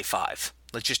 let's say, five,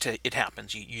 let's just say it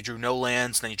happens. You drew no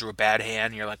lands, then you drew a bad hand,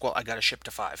 and you're like, well, I got to ship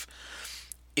to five.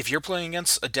 If you're playing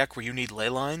against a deck where you need ley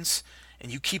lines,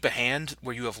 and you keep a hand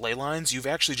where you have ley lines, you've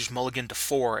actually just mulliganed to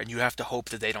four, and you have to hope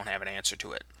that they don't have an answer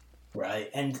to it. Right.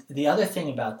 And the other thing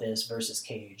about this versus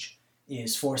Cage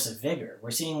is Force of Vigor.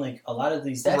 We're seeing like a lot of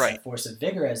these decks Right. have Force of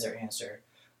Vigor as their answer,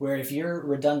 where if your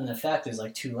redundant effect is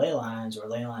like two ley lines or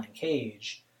ley line and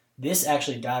Cage, this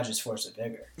actually dodges Force of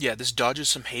Vigor. Yeah, this dodges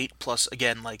some hate, plus,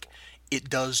 again, like, it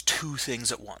does two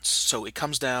things at once. So it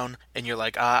comes down, and you're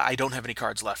like, I don't have any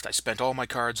cards left. I spent all my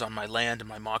cards on my land and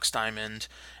my Mox Diamond,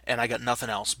 and I got nothing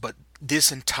else. But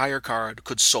this entire card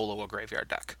could solo a graveyard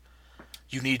deck.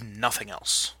 You need nothing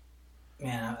else.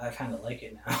 Man, I kind of like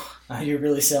it now. You're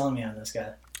really selling me on this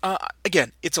guy.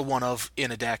 Again, it's a one of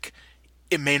in a deck.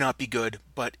 It may not be good,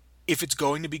 but if it's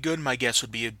going to be good, my guess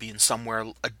would be it'd be in somewhere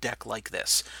a deck like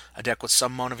this, a deck with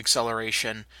some amount of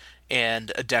acceleration,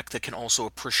 and a deck that can also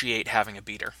appreciate having a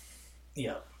beater.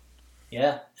 Yeah.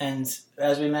 Yeah. And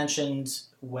as we mentioned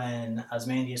when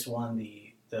Osmandius won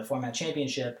the format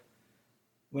championship,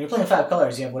 when you're playing five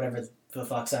colors, you have whatever the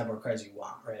fuck sideboard cards you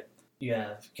want, right? You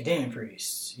have Containment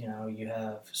Priest, you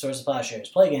have Source of Plowshares,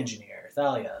 Plague Engineer,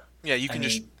 Thalia. Yeah, you I can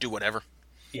just mean, do whatever.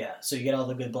 yeah, so you get all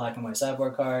the good black and white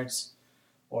sideboard cards,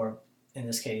 or in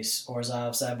this case,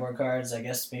 Orzhov sideboard cards. I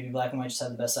guess maybe black and white just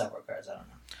have the best sideboard cards, I don't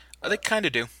know. They But kind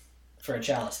of do. for a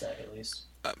Chalice deck, at least.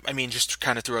 I mean, just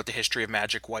kind of throughout the history of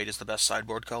Magic, white is the best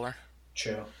sideboard color.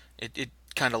 True. It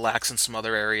kind of lacks in some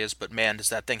other areas, but man, does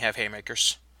that thing have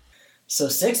haymakers. So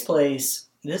sixth place,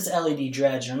 this is LED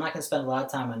Dredge, and I'm not going to spend a lot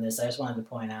of time on this. I just wanted to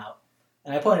point out,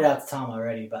 and I pointed out to Tom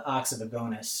already, but Ox of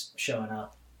Agonis showing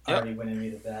up, Yep. already winning me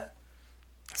the bet.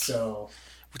 So,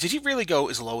 Did he really go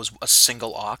as low as a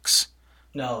single Ox?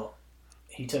 no,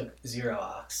 he took zero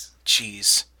Ox.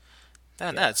 Jeez.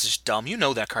 Yeah. That's just dumb. You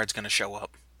know that card's going to show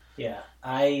up. Yeah.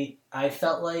 I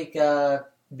felt like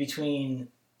between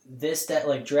this deck,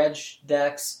 like Dredge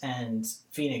decks and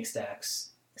Phoenix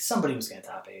decks, somebody was going to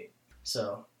top eight.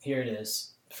 So here it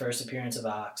is. First appearance of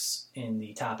Ox in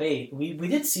the top eight. We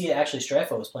did see it actually.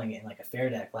 Strifo was playing it in like a fair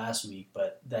deck last week,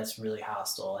 but that's really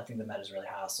hostile. I think the meta is really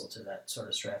hostile to that sort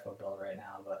of Strifo build right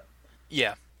now. But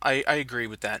Yeah, I agree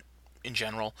with that in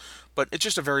general, but it's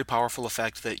just a very powerful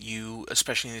effect that you,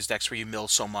 especially in these decks where you mill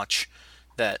so much,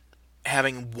 that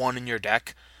having one in your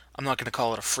deck, I'm not going to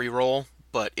call it a free roll,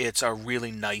 but it's a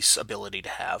really nice ability to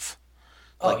have.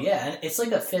 oh Like, yeah, and it's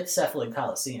like a fifth Cephalid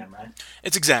Coliseum, right?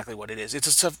 it's exactly what it is.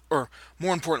 Or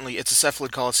more importantly, it's a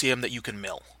Cephalid Coliseum that you can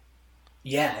mill.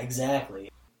 Yeah,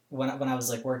 exactly. When I was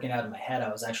like working out in my head,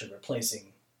 I was actually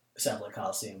replacing Cephalid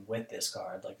Coliseum with this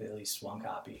card, like at least one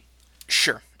copy.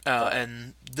 Sure. But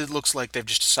And it looks like they've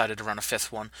just decided to run a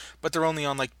fifth one, but they're only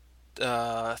on like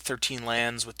 13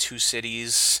 lands with 2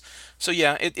 cities. So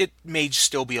yeah, it may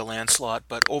still be a land slot,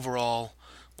 but overall,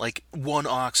 like, 1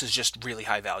 Ox is just really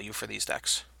high value for these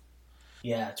decks.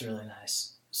 Yeah, it's really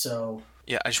nice. So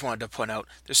Yeah, I just wanted to point out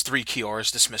there's 3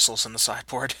 Kiora's Dismissals in the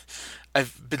sideboard.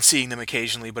 I've been seeing them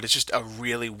occasionally, but it's just a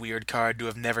really weird card to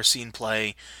have never seen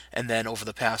play, and then over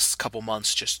the past couple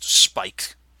months just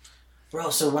spiked. bro,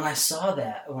 so when I saw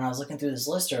that, when I was looking through this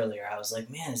list earlier, I was like,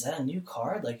 man, is that a new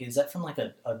card? Like, is that from like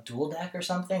a dual deck or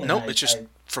something? And Nope, it's just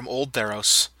from old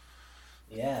Theros.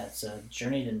 yeah, it's a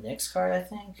Journey to Nyx card, I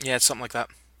think. Yeah, it's something like that.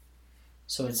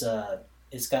 So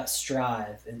it's got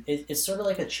Strive. It's sort of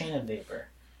like a Chain of Vapor.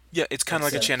 Yeah, it's kind of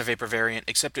like a Except Chant of Vapor variant,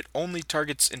 except it only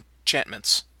targets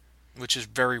enchantments, which is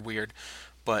very weird.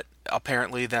 But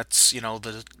apparently, that's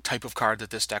the type of card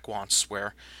that this deck wants,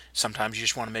 where sometimes you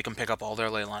just want to make them pick up all their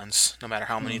ley lines, no matter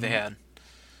how many they mm-hmm. had.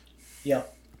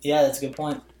 Yep. Yeah, that's a good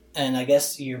point. And I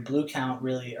guess your blue count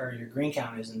really, or your green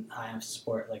count isn't high enough to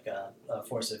support like a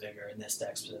Force of Vigor in this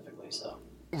deck specifically. So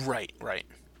Right, right.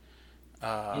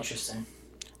 Uh, interesting.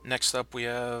 Next up, we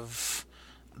have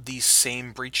the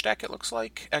same Breach deck, it looks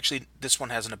like. Actually, this one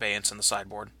has an Abeyance in the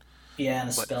sideboard. Yeah, and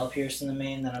a But Spell Pierce in the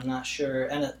main that I'm not sure,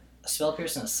 and a Spell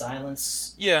Pierce and a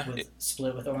Silence yeah, with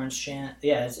split with Orange Chant.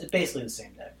 Yeah, it's basically the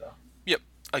same deck though. yep.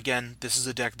 Again, this is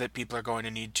a deck that people are going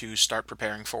to need to start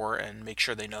preparing for and make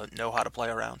sure they know how to play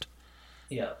around.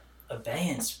 Yeah,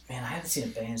 Abeyance, man, I haven't seen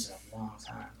Abeyance in a long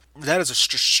time. That is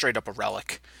straight up a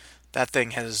relic. That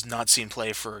thing has not seen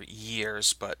play for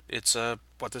years, but it's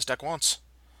what this deck wants.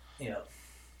 Yeah.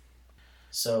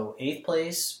 So eighth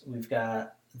place, we've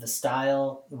got the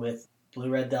Style with Blue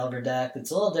Red Delver deck.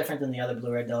 It's a little different than the other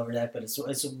Blue Red Delver deck, but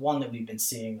it's one that we've been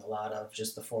seeing a lot of.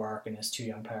 Just the 4 Arcanist, 2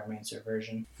 Young Pyromancer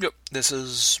version. Yep, this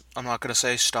is, I'm not going to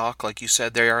say stock, like you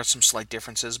said, there are some slight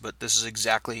differences, but this is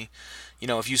exactly,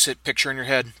 if you picture in your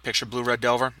head, picture Blue Red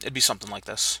Delver, it'd be something like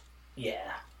this.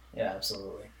 Yeah, yeah,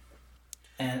 absolutely.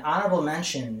 And honorable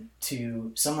mention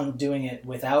to someone doing it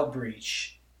without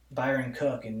Breach, Byron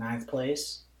Cook in ninth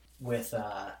place with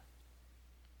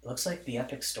looks like the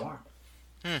Epic Storm.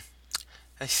 Hmm.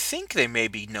 I think they may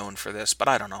be known for this, but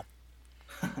I don't know.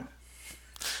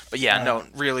 But yeah, no,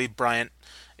 really, Bryant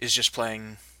is just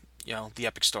playing, the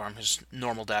Epic Storm, his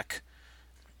normal deck,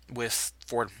 with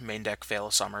 4 main deck Veil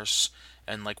of Summers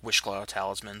and like Wishclaw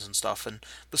Talismans and stuff, and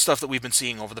the stuff that we've been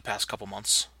seeing over the past couple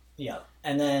months. Yeah,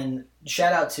 and then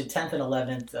shout out to 10th and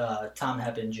 11th, Tom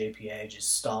Heppen, JPA,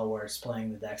 just stalwarts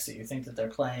playing the decks that you think that they're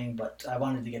playing, but I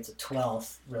wanted to get to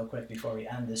 12th real quick before we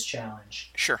end this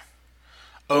challenge. Sure.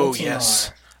 Oh, OTR,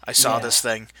 yes. I saw this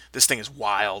thing. This thing is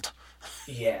wild.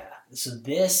 Yeah. So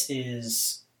this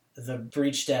is the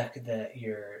Breach deck that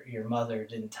your mother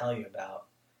didn't tell you about.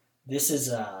 This is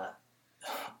a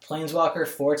Planeswalker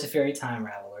 4 Teferi Time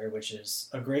Raveler, which is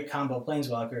a great combo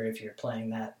Planeswalker if you're playing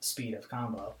that speed of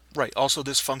combo. Right. Also,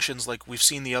 this functions like we've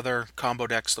seen the other combo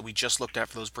decks that we just looked at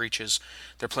for those breaches.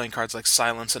 They're playing cards like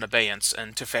Silence and Abeyance,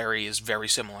 and Teferi is very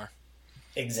similar.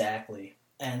 Exactly.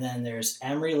 And then there's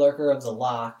Emry, Lurker of the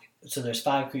Loch. So there's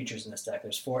 5 creatures in this deck.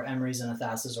 There's 4 Emrys and a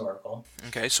Thassa's Oracle.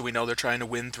 Okay, so we know they're trying to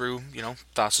win through,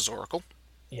 Thassa's Oracle.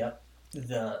 Yep.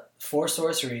 The 4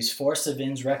 sorceries, 4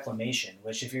 Savin's Reclamation,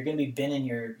 which if you're going to be binning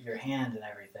your hand and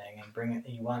everything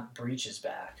and you want Breaches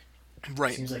back.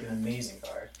 Right. Seems like an amazing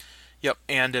card. Yep,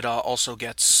 and it also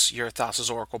gets your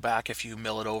Thassa's Oracle back if you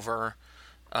mill it over,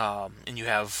 and you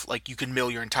have, you can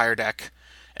mill your entire deck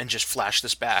and just flash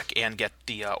this back and get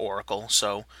the Oracle.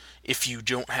 So if you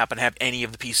don't happen to have any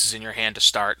of the pieces in your hand to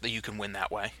start, that you can win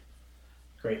that way.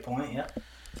 Great point, yep.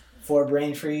 4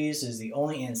 Brain Freeze is the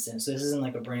only instance. So this isn't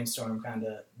like a Brainstorm kind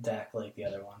of deck like the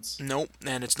other ones. Nope,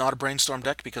 and it's not a Brainstorm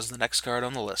deck because of the next card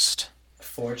on the list.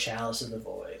 4 Chalice of the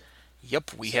Void.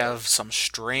 Yep, we have some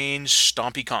strange,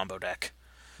 stompy combo deck.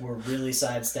 We're really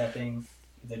sidestepping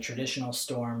the traditional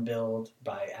Storm build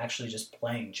by actually just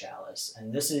playing Chalice.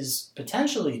 And this is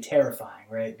potentially terrifying,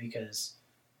 right? Because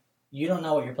you don't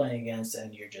know what you're playing against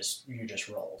and you're just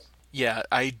rolled. Yeah,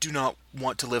 I do not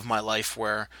want to live my life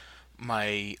where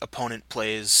my opponent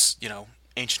plays,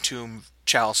 Ancient Tomb,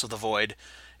 Chalice of the Void,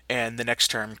 and the next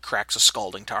turn cracks a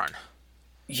Scalding Tarn.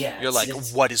 Yeah. You're like,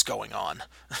 what is going on?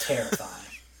 Terrifying.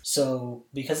 So,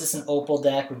 because it's an Opal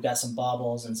deck, we've got some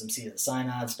Baubles and some Seed of the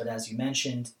Synods, but as you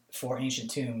mentioned, 4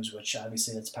 Ancient Tombs, which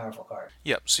obviously that's a powerful card.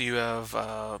 Yep, so you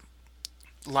have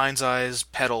Lion's Eyes,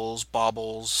 Petals,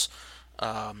 Baubles,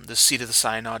 the Seed of the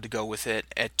Synod to go with it,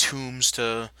 at Tombs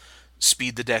to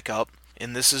speed the deck up,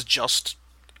 and this is just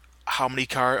how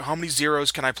many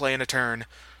zeros can I play in a turn,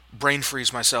 Brain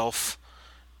Freeze myself,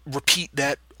 repeat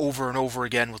that over and over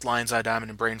again with Lion's Eye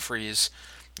Diamond and Brain Freeze,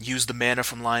 use the mana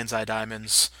from Lion's Eye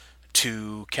Diamonds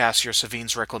to cast your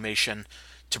Sevinne's Reclamation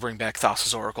to bring back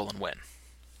Thassa's Oracle and win.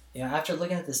 Yeah, after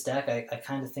looking at this deck, I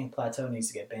kind of think Plateau needs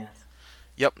to get banned.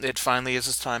 Yep, it finally is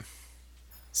its time.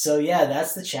 So yeah,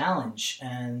 that's the challenge,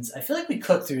 and I feel like we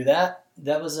cooked through that.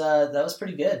 That was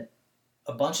pretty good.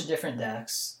 A bunch of different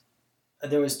decks.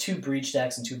 There was 2 Breach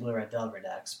decks and 2 Blue-Red Delver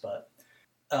decks, but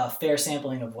a fair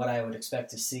sampling of what I would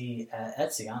expect to see at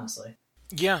Etsy, honestly.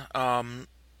 Yeah,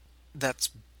 that's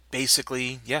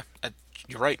basically, yeah,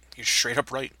 you're right. You're straight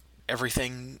up right.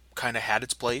 Everything kind of had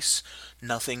its place.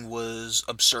 Nothing was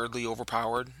absurdly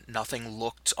overpowered. Nothing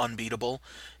looked unbeatable.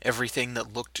 Everything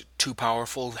that looked too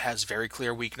powerful has very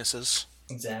clear weaknesses.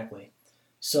 Exactly.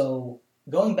 So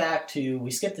going back to,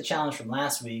 we skipped the challenge from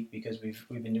last week because we've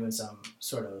been doing some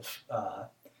sort of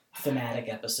thematic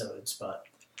episodes, but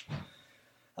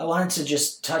I wanted to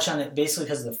just touch on it basically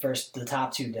because of the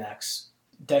top 2 decks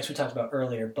we talked about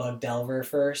earlier. Bug Delver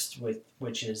first,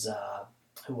 which is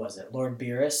who was it? Lord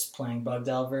Beerus playing Bug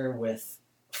Delver with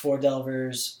 4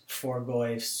 Delvers, 4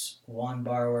 Goyfs, 1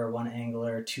 Borrower, 1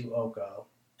 Angler, 2 Oko,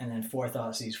 and then 4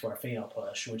 Thoughtseize for a Fatal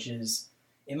Push, which is,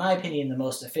 in my opinion, the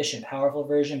most efficient, powerful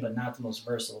version, but not the most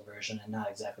versatile version, and not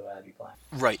exactly what I'd be playing.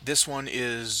 Right. This one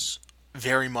is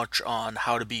very much on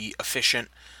how to be efficient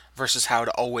versus how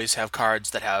to always have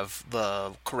cards that have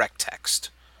the correct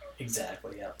text.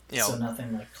 Exactly, yeah. So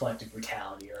nothing like Collective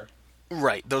Brutality or...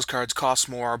 Right, those cards cost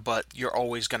more, but you're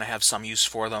always going to have some use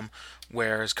for them,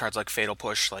 whereas cards like Fatal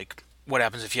Push, like, what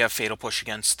happens if you have Fatal Push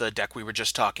against the deck we were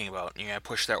just talking about? You're going to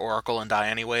push their Oracle and die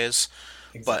anyways.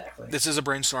 Exactly. But this is a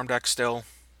Brainstorm deck still,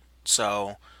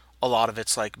 so a lot of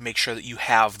it's like, make sure that you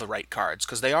have the right cards,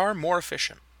 because they are more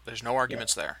efficient. There's no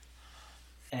arguments there.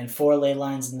 And 4 ley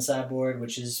lines in the sideboard,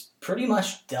 which is pretty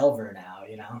much Delver now,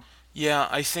 you know? Yeah,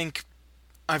 I think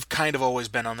I've kind of always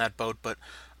been on that boat, but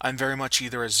I'm very much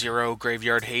either a 0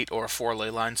 graveyard hate or a 4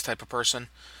 ley lines type of person,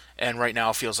 and right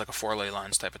now it feels like a 4 ley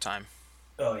lines type of time.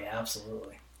 Oh yeah,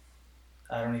 absolutely.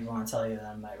 I don't even want to tell you that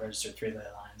I might register 3 ley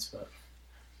lines, but...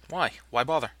 Why? Why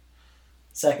bother?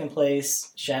 Second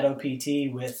place, Shadow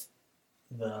PT with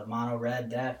the mono red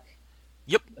deck.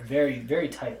 Yep. A very, very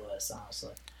tight list,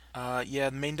 honestly. Yeah,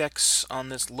 the main decks on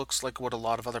this looks like what a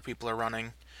lot of other people are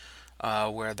running,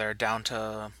 where they're down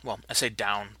to, well, I say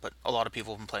down, but a lot of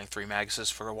people have been playing 3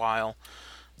 Maguses for a while.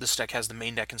 This deck has the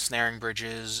main deck Ensnaring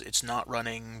Bridges. It's not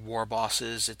running War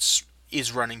Bosses. It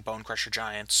is running Bonecrusher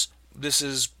Giants. This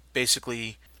is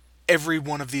basically, every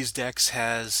one of these decks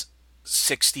has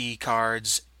 60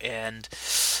 cards, and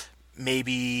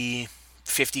maybe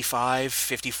 55,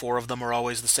 54 of them are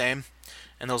always the same.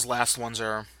 And those last ones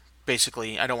are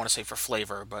basically, I don't want to say for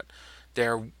flavor, but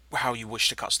they're how you wish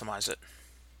to customize it.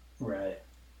 Right.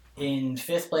 In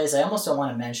 5th place, I almost don't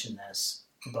want to mention this,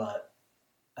 but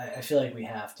I feel like we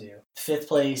have to. 5th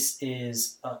place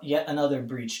is yet another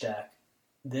Breach deck.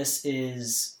 This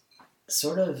is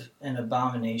sort of an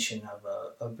abomination of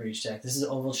a Breach deck. This is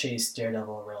Oval Chase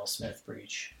Daredevil Riddlesmith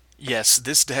Breach. Yes,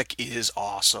 this deck is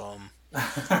awesome.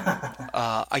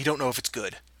 I don't know if it's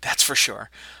good, that's for sure.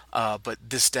 But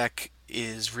this deck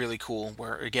is really cool,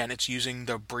 where, again, it's using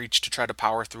the Breach to try to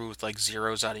power through with, like,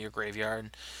 zeros out of your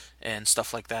graveyard and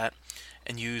stuff like that.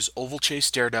 And use Oval Chase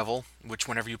Daredevil, which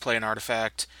whenever you play an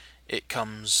artifact, it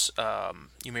comes,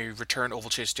 you may return Oval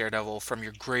Chase Daredevil from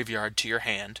your graveyard to your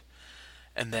hand.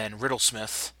 And then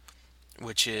Riddlesmith,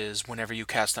 which is whenever you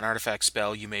cast an artifact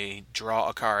spell, you may draw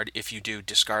a card. If you do,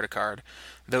 discard a card.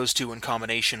 Those two in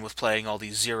combination with playing all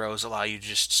these zeros allow you to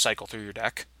just cycle through your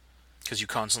deck, because you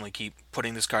constantly keep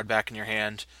putting this card back in your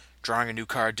hand, drawing a new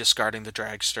card, discarding the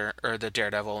Dragster or the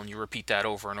Daredevil, and you repeat that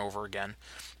over and over again.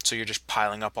 So you're just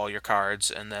piling up all your cards,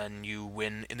 and then you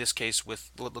win, in this case,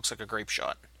 with what looks like a Grape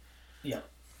Shot. Yeah.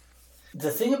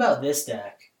 The thing about this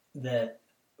deck that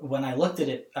when I looked at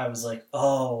it, I was like,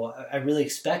 oh, I really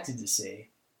expected to see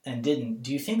and didn't.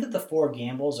 Do you think that the 4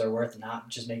 gambles are worth not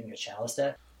just making a Chalice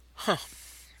deck? Huh.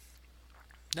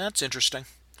 That's interesting.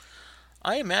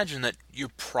 I imagine that you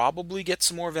probably get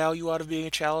some more value out of being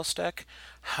a Chalice deck.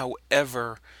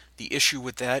 However, the issue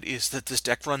with that is that this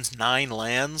deck runs 9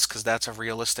 lands, because that's a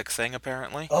realistic thing,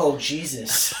 apparently. Oh,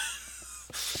 Jesus.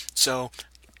 So,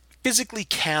 physically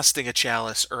casting a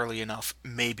Chalice early enough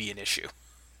may be an issue.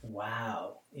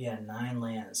 Wow. Yeah, 9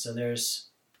 lands. So there's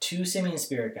 2 Simian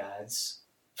Spirit Guides,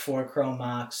 4 Chrome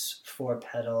Mox, 4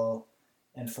 Petal,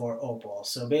 and 4 Opal.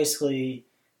 So basically,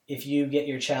 if you get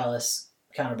your Chalice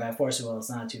countered by a Force of Will, it's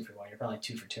not a 2 for 1. You're probably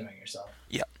 2 for 2ing yourself.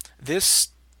 Yeah. This,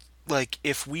 like,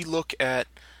 if we look at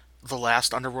the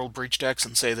last Underworld Breach decks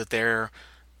and say that they're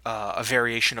a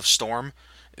variation of Storm,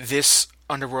 this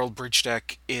Underworld Breach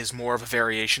deck is more of a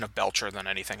variation of Belcher than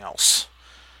anything else.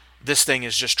 This thing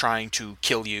is just trying to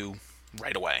kill you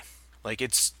right away. Like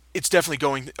it's definitely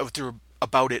going through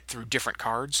about it through different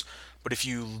cards. But if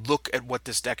you look at what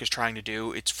this deck is trying to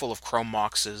do, it's full of Chrome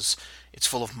Moxes, it's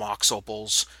full of Mox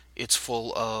Opals, it's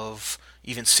full of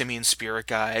even Simian Spirit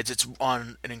Guides, it's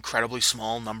on an incredibly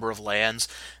small number of lands.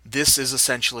 This is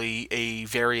essentially a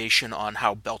variation on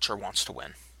how Belcher wants to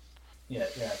win. Yeah,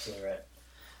 you're absolutely right.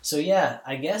 So yeah,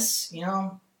 I guess,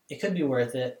 it could be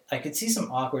worth it. I could see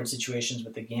some awkward situations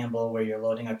with the gamble where you're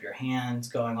loading up your hand,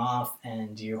 going off,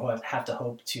 and you have to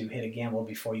hope to hit a gamble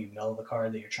before you mill the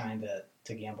card that you're trying to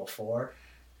gamble for.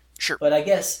 Sure. But I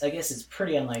guess it's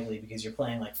pretty unlikely because you're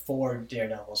playing like 4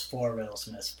 Daredevils, 4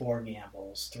 Riddlesmiths, 4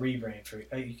 Gambles, 3 Brain Freeze.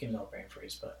 You can mill Brain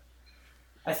Freeze, but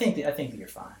I think that you're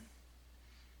fine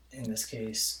in this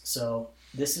case. So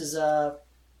this is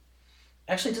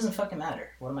actually, it doesn't fucking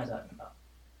matter. What am I talking about?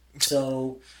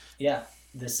 So yeah,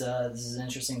 this is an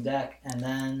interesting deck. And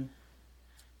then,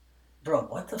 bro,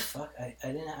 what the fuck? I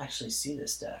didn't actually see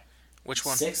this deck. Which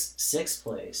one? Sixth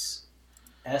place,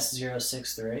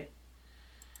 S063.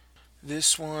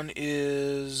 This one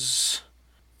is...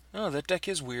 Oh, that deck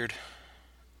is weird.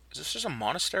 Is this just a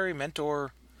Monastery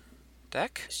Mentor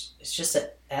deck? It's just an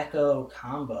Echo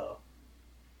combo.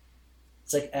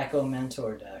 It's like Echo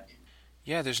Mentor deck.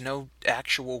 Yeah, there's no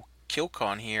actual kill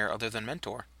con here other than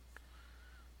Mentor.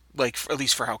 Like, at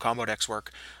least for how combo decks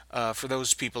work. For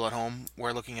those people at home,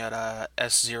 we're looking at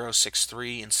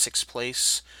S063 in 6th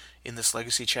place in this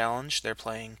Legacy Challenge. They're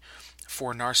playing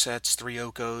 4 Narsets, 3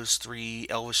 Okos, 3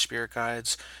 Elvish Spirit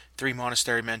Guides, 3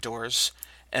 Monastery Mentors,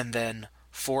 and then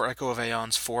 4 Echo of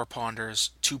Aeons, 4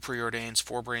 Ponders, 2 Preordains,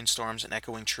 4 Brainstorms, an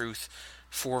Echoing Truth,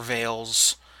 4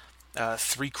 Veils,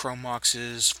 3 Chrome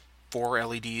Moxes, 4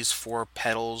 LEDs, 4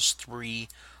 Petals, 3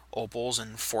 Opals,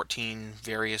 and 14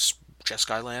 various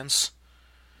Jeskai lands.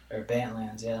 Or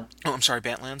Bantlands, yeah. Oh, I'm sorry,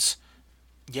 Bantlands.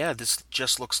 Yeah, this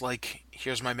just looks like,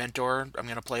 here's my Mentor, I'm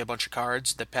going to play a bunch of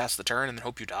cards that pass the turn and then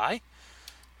hope you die.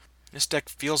 This deck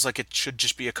feels like it should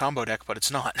just be a combo deck, but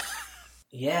it's not.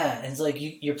 Yeah, and it's like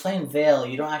you're playing Veil.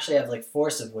 You don't actually have like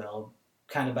Force of Will,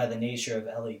 kind of by the nature of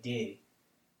LED.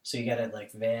 So you gotta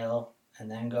like Veil and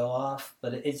then go off.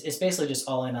 But it's basically just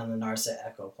all in on the Narset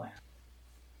Echo plan.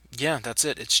 Yeah, that's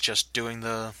it. It's just doing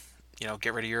the,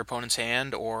 get rid of your opponent's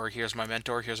hand, or here's my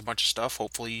Mentor, here's a bunch of stuff.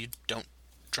 Hopefully you don't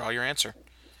draw your answer.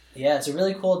 Yeah, it's a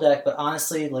really cool deck, but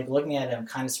honestly, like looking at it, I'm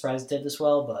kind of surprised it did this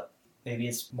well, but maybe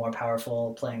it's more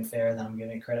powerful playing fair than I'm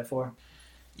giving it credit for.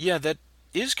 Yeah, that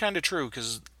is kind of true,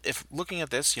 because if looking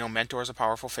at this, Mentor's a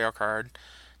powerful fair card,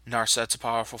 Narset's a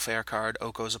powerful fair card,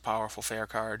 Oko's a powerful fair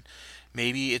card.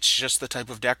 Maybe it's just the type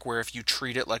of deck where if you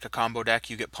treat it like a combo deck,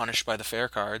 you get punished by the fair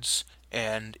cards,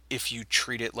 and if you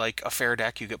treat it like a fair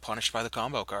deck, you get punished by the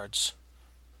combo cards.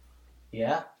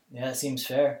 Yeah, it seems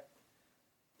fair.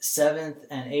 7th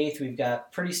and 8th, we've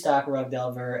got pretty stock Rug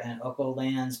Delver and Oko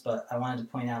lands, but I wanted to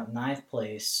point out 9th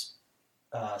place,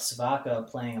 Savaka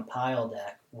playing a pile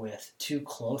deck with 2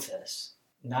 Klothys.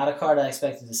 Not a card I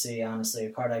expected to see, honestly.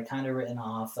 A card I kind of written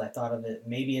off. I thought of it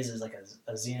maybe as like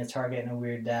a Zenith target in a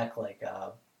weird deck, like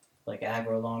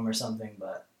Aggro Loam or something,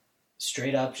 but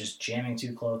straight up just jamming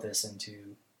 2 Klothys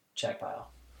into check pile.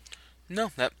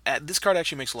 No, this card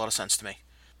actually makes a lot of sense to me.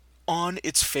 On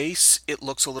its face, it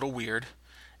looks a little weird,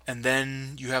 and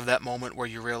then you have that moment where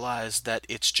you realize that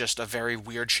it's just a very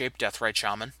weird shaped Deathrite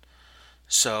Shaman.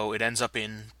 So it ends up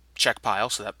in check pile,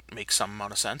 so that makes some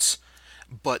amount of sense.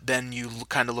 But then you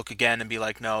kind of look again and be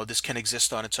like, no, this can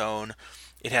exist on its own.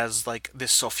 It has like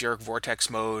this sulfuric vortex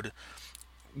mode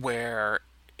where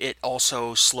it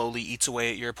also slowly eats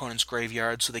away at your opponent's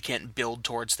graveyard, so they can't build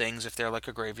towards things if they're like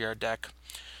a graveyard deck.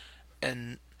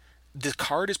 And the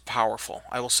card is powerful,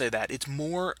 I will say that. It's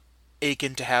more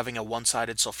akin to having a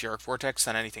one-sided sulfuric vortex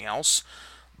than anything else,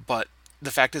 but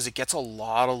the fact is it gets a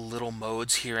lot of little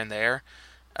modes here and there,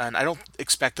 and I don't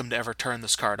expect them to ever turn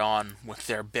this card on with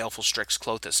their Baleful Strix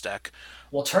Klothys deck.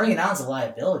 Well, turning it on is a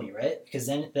liability, right? Because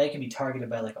then they can be targeted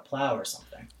by like a plow or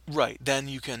something. Right, then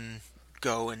you can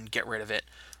go and get rid of it.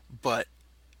 But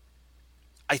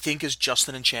I think as just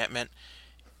an enchantment,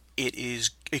 it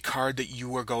is a card that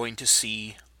you are going to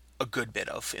see a good bit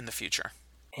of in the future.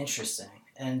 Interesting.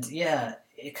 And yeah,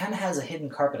 it kind of has a hidden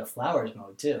carpet of flowers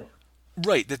mode too.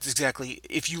 Right, that's exactly.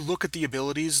 If you look at the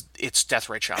abilities, it's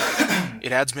Deathrite Shaman.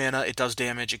 It adds mana, it does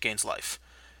damage, it gains life.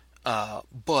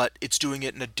 But it's doing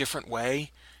it in a different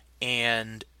way,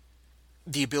 and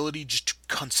the ability just to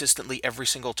consistently every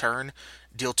single turn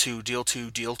deal 2, deal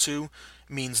 2, deal 2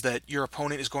 means that your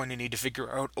opponent is going to need to figure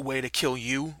out a way to kill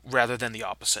you rather than the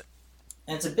opposite.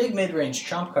 And it's a big mid-range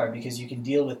trump card because you can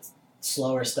deal with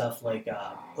slower stuff like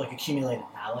accumulated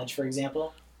knowledge, for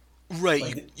example.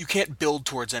 Right, you can't build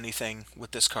towards anything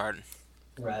with this card.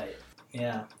 Right.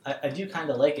 Yeah, I do kind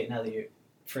of like it now that you're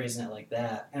phrasing it like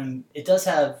that. And it does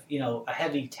have, a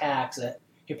heavy tax that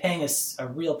you're paying a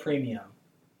real premium,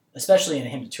 especially in a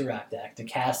Hymn to Turok deck, to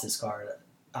cast this card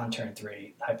on turn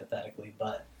 3, hypothetically.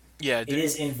 But Yeah, it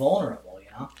is invulnerable.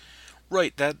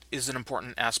 Right, that is an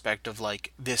important aspect of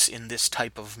like this in this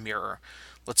type of mirror.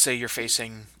 Let's say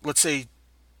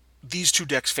these two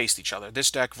decks faced each other. This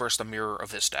deck versus the mirror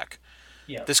of this deck.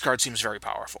 Yeah. This card seems very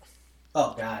powerful.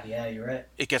 Oh god, yeah, you're right.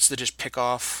 It gets to just pick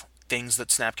off things that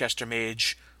Snapcaster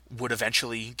Mage would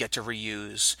eventually get to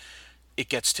reuse. It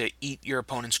gets to eat your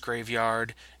opponent's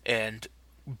graveyard and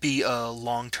be a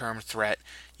long-term threat.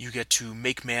 You get to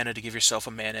make mana to give yourself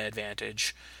a mana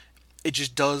advantage. It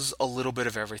just does a little bit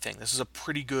of everything. This is a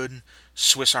pretty good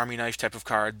Swiss Army knife type of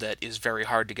card that is very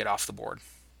hard to get off the board.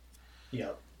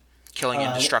 Yep. Killing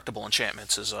indestructible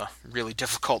enchantments is a really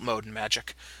difficult mode in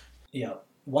Magic. Yep.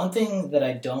 One thing that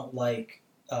I don't like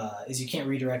is you can't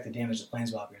redirect the damage to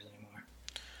Planeswalkers anymore.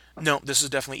 No, this is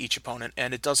definitely each opponent,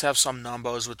 and it does have some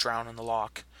nombos with Drown in the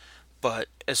Lock. But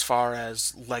as far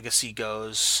as Legacy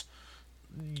goes,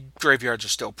 graveyards are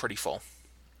still pretty full.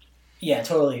 Yeah,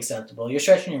 totally acceptable. You're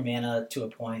stretching your mana to a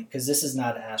point, because this is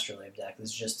not an Astrolabe deck. This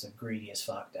is just a greedy as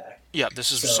fuck deck. Yeah,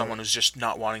 this is someone who's just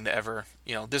not wanting to ever...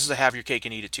 this is a have your cake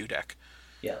and eat it too deck.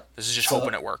 Yeah. This is just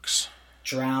hoping it works.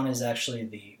 Drown is actually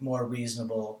the more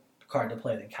reasonable card to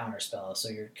play than Counterspell, so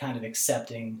you're kind of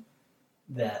accepting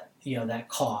that, that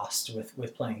cost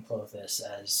with playing Klothys,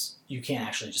 as you can't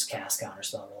actually just cast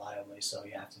Counterspell reliably, so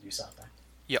you have to do something.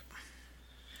 Yep.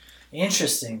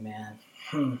 Interesting, man.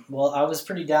 Well, I was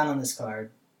pretty down on this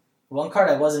card. One card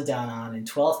I wasn't down on in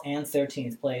 12th and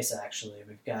 13th place, actually.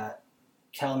 We've got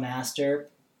Kelmaster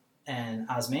and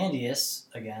Osmandius,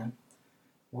 again,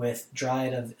 with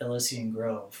Dryad of Elysian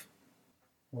Grove.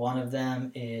 One of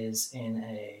them is in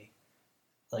a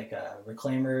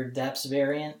Reclaimer Depths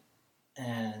variant,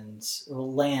 and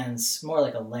lands, more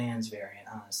like a lands variant,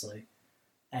 honestly.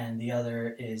 And the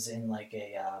other is in like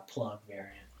a plug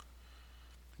variant.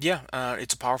 Yeah,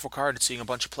 it's a powerful card. It's seeing a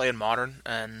bunch of play in Modern,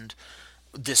 and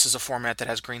this is a format that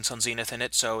has Green Sun Zenith in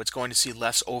it, so it's going to see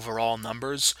less overall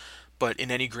numbers, but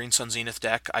in any Green Sun Zenith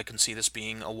deck, I can see this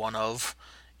being a one of,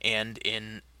 and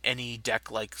in any deck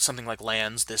like something like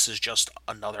Lands, this is just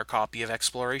another copy of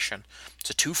Exploration. It's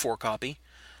a 2/4 copy,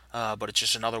 but it's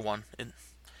just another one.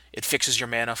 It fixes your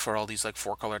mana for all these like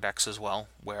 4-color decks as well,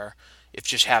 where if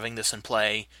just having this in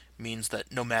play means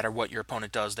that no matter what your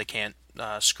opponent does, they can't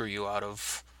screw you out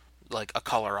of like a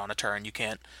color on a turn. You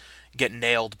can't get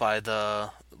nailed by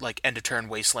the like end of turn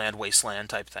wasteland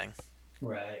type thing.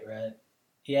 Right.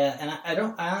 Yeah, and I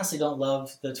honestly don't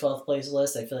love the 12th place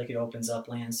list. I feel like it opens up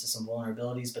lands to some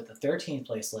vulnerabilities, but the 13th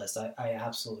place list I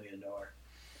absolutely adore.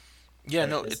 Yeah,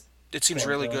 no, it seems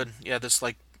really good. Yeah, this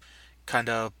like kind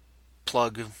of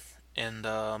plug and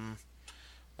I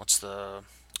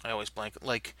always blank,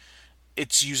 like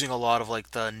it's using a lot of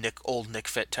like the old Nick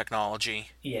Fit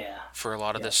technology. Yeah. For a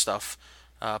lot of this stuff.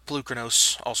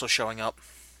 Polukranos also showing up.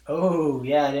 Oh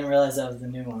yeah, I didn't realize that was the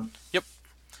new one. Yep.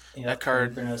 That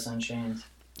card. Polukranos Unchained.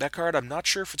 That card, I'm not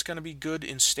sure if it's going to be good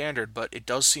in Standard, but it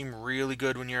does seem really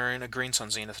good when you're in a Green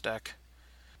Sun Zenith deck.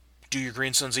 Do your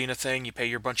Green Sun Zenith thing, you pay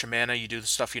your bunch of mana, you do the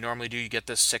stuff you normally do, you get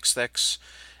this 6/6.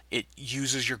 It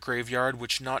uses your graveyard,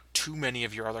 which not too many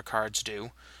of your other cards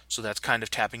do, so that's kind of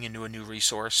tapping into a new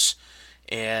resource.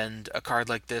 And a card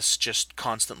like this, just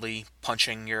constantly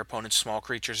punching your opponent's small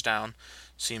creatures down,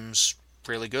 seems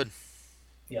really good.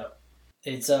 Yep.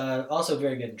 It's also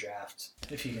very good in draft,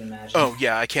 if you can imagine. Oh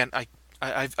yeah,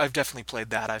 I've definitely played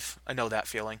that. I know that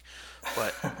feeling.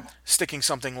 But sticking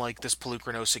something like this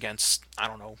Polukranos against, I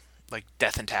don't know, like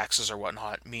Death and Taxes or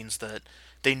whatnot, means that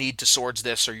they need to swords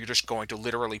this, or you're just going to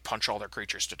literally punch all their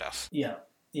creatures to death. Yeah,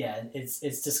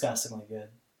 it's disgustingly good.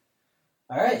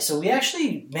 All right, so we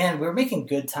actually, man, we're making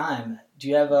good time. Do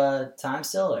you have time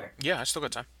still, or? Yeah, I still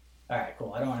got time. All right,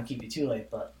 cool. I don't want to keep you too late,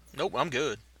 but... Nope, I'm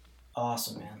good.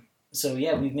 Awesome, man. So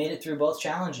yeah, we've made it through both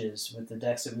challenges with the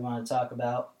decks that we want to talk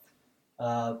about.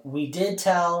 We did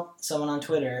tell someone on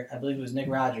Twitter, I believe it was Nick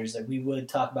Rogers, that we would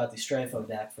talk about the Strifo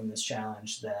deck from this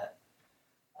challenge that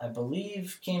I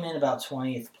believe came in about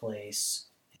 20th place.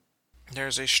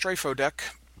 There's a Strifo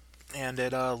deck, and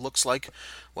it looks like,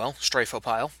 well, Strifo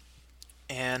pile.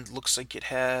 And looks like it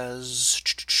has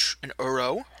an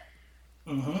Uro.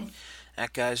 Mm-hmm.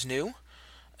 That guy's new.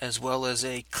 As well as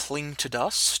a Cling to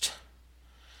Dust.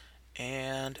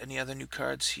 And any other new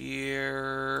cards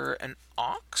here? An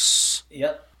Ox?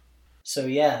 Yep. So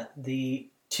yeah, the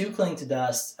 2 Cling to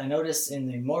Dust. I noticed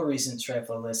in the more recent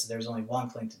Strifo list there was only 1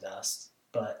 Cling to Dust.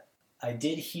 But I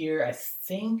did hear, I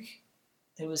think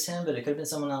it was him, but it could have been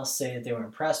someone else, say that they were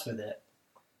impressed with it.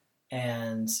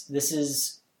 And this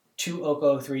is 2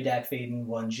 Oko, 3 Dak Faden,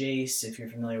 1 Jace. If you're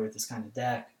familiar with this kind of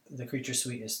deck, the creature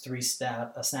suite is 3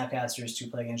 Snapcasters, 2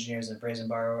 Plague Engineers, a Brazen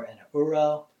Borrower, and an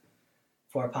Uro.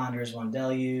 4 Ponders, 1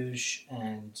 Deluge,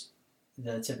 and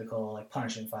the typical like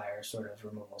Punishing Fire sort of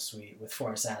removal suite with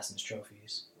 4 Assassin's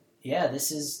trophies. Yeah,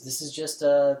 this is just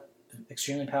a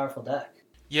extremely powerful deck.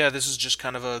 Yeah, this is just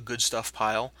kind of a good stuff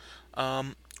pile.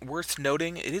 Worth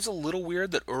noting, it is a little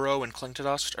weird that Uro and Cling to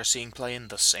Dust are seeing play in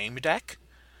the same deck.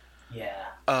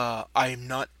 Yeah. I'm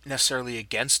not necessarily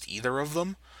against either of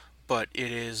them, but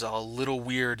it is a little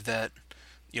weird that,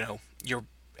 you're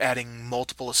adding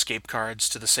multiple escape cards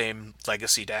to the same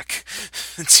legacy deck.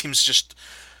 It seems just,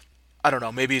 I don't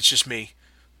know, maybe it's just me.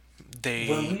 They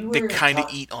kind of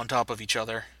eat on top of each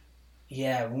other.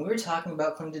 Yeah, when we were talking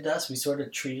about Cling to Dust, we sort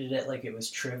of treated it like it was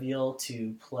trivial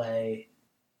to play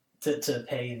to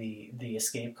pay the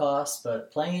escape cost,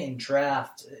 but playing it in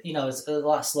draft, it's a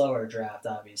lot slower draft,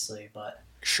 obviously, but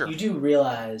sure. You do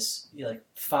realize like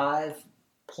 5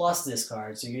 plus this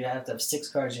card, so you have to have 6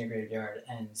 cards in your graveyard,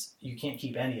 and you can't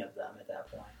keep any of them at that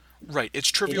point. Right, it's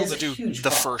trivial to do the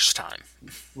first time.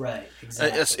 Right,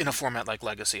 exactly. In a format like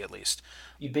Legacy, at least.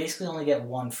 You basically only get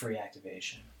 1 free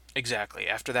activation. Exactly.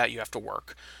 After that, you have to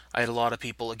work. I had a lot of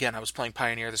people, again, I was playing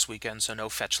Pioneer this weekend, so no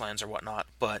fetch lands or whatnot,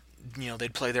 but,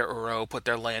 they'd play their Uro, put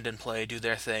their land in play, do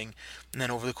their thing, and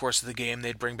then over the course of the game,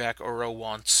 they'd bring back Uro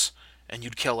once, and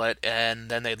you'd kill it, and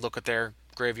then they'd look at their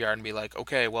graveyard and be like,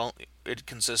 okay, well, it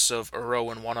consists of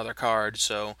Uro and 1 other card,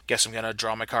 so guess I'm going to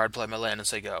draw my card, play my land, and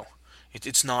say go.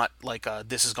 It's not like a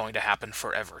this is going to happen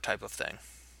forever type of thing.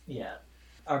 Yeah.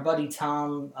 Our buddy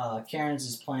Tom Cairns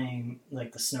is playing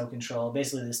like the snow control,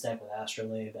 basically this deck with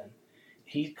Astrolabe, and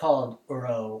he called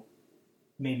Uro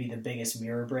maybe the biggest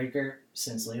mirror breaker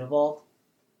since Leovold,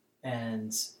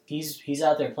 and he's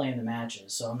out there playing the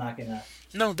matches, so I'm not gonna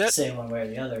say one way or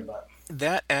the other, but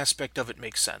that aspect of it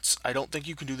makes sense. I don't think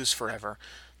you can do this forever.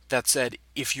 That said,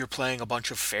 if you're playing a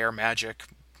bunch of fair Magic,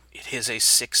 it is a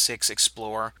 6/6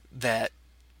 Explorer that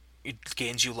it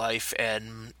gains you life,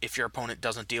 and if your opponent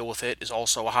doesn't deal with it, is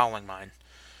also a Howling Mine.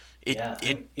 It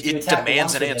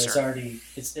demands an answer.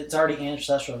 It's already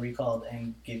Ancestral Recalled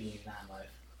and giving you 9 life.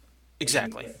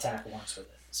 Exactly. You attack once with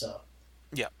it. So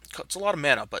yeah, it's a lot of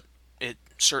mana, but it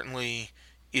certainly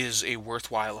is a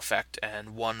worthwhile effect,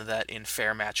 and one that in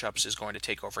fair matchups is going to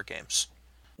take over games.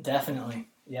 Definitely,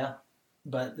 yeah.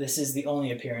 But this is the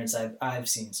only appearance I've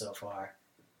seen so far.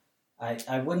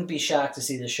 I wouldn't be shocked to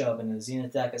see this show up in the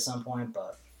Zenith deck at some point,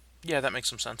 but yeah, that makes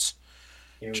some sense.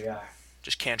 Here we are.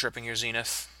 Just cantripping your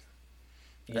Zenith,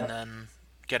 and then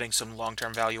getting some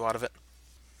long-term value out of it.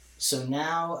 So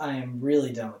now I am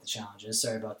really done with the challenges.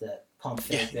 Sorry about that pump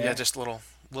fake there. Yeah, just a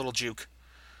little juke.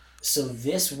 So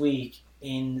this week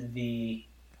in the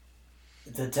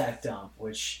deck dump,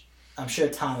 which I'm sure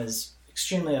Tom is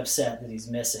extremely upset that he's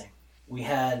missing, we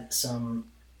had some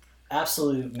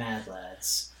absolute mad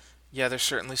lads. Yeah, there's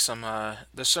certainly some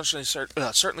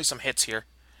certainly some hits here.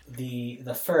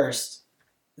 The first,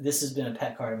 this has been a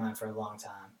pet card of mine for a long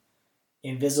time.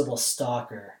 Invisible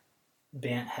Stalker,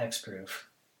 Bant Hexproof,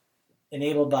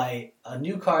 enabled by a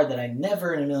new card that I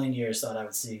never in a million years thought I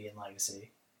would see in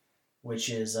Legacy, which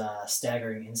is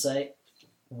Staggering Insight,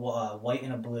 white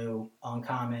and a blue,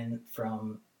 uncommon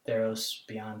from Theros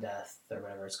Beyond Death, or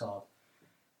whatever it's called.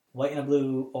 White and a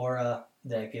blue aura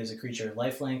that gives a creature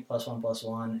lifelink,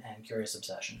 +1/+1, and Curious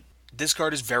Obsession. This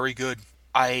card is very good.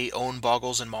 I own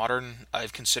Boggles in Modern.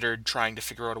 I've considered trying to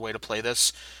figure out a way to play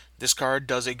this. This card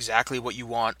does exactly what you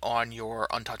want on your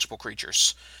untouchable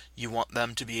creatures. You want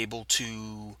them to be able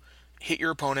to hit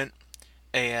your opponent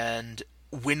and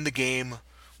win the game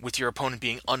with your opponent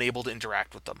being unable to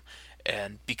interact with them.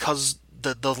 And because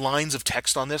the lines of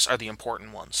text on this are the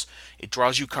important ones, it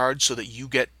draws you cards so that you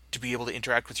get to be able to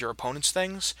interact with your opponent's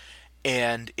things,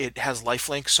 and it has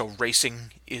lifelink, so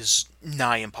racing is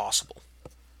nigh impossible.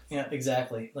 Yeah,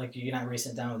 exactly. Like, you're not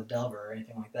racing down with a Delver or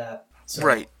anything like that. So.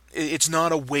 Right. It's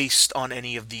not a waste on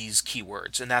any of these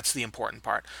keywords, and that's the important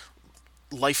part.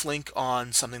 Lifelink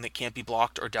on something that can't be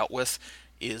blocked or dealt with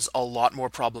is a lot more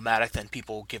problematic than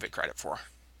people give it credit for.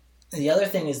 The other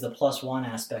thing is the +1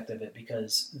 aspect of it,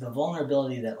 because the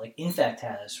vulnerability that like Infect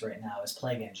has right now is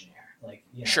Plague Engineer. Like,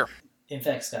 sure.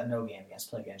 Infect's got no game against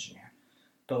Plague Engineer.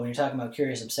 But when you're talking about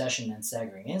Curious Obsession and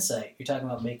Staggering Insight, you're talking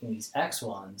about making these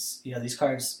X1s, these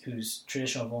cards whose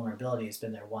traditional vulnerability has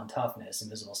been their 1 toughness,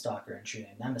 Invisible Stalker and True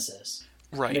Name Nemesis,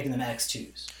 right. Making them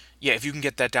X2s. Yeah, if you can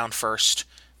get that down first,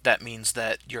 that means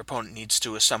that your opponent needs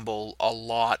to assemble a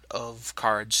lot of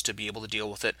cards to be able to deal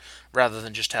with it, rather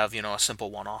than just have, a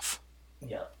simple one-off.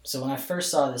 Yeah. So when I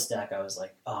first saw this deck, I was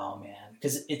like, oh man,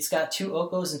 because it's got two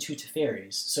Okos and two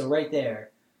Teferis. So right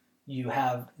there, you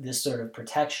have this sort of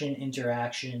protection,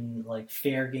 interaction, like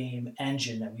fair game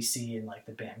engine that we see in like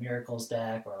the Bant Miracles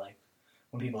deck, or like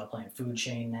when people are playing Food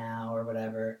Chain now or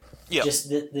whatever. Yep. Just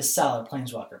this solid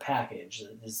Planeswalker package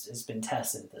has been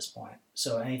tested at this point.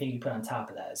 So anything you put on top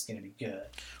of that is going to be good.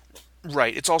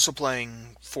 Right. It's also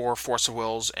playing 4 Force of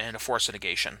Wills and a Force of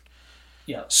Negation.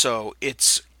 Yeah. So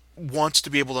it's wants to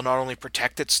be able to not only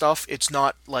protect its stuff, it's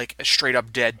not like a straight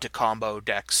up dead to combo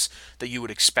decks that you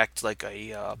would expect like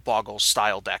a Boggle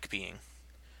style deck being.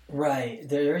 Right.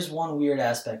 There is one weird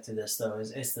aspect to this though,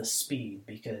 is it's the speed,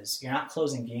 because you're not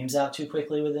closing games out too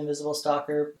quickly with Invisible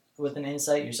Stalker with an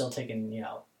insight. You're still taking,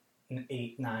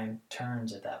 8, 9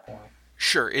 turns at that point.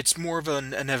 Sure, it's more of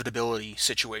an inevitability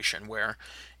situation where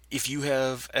if you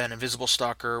have an Invisible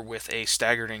Stalker with a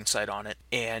Staggered Insight on it,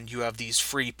 and you have these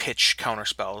free pitch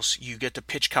counterspells, you get to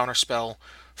pitch counterspell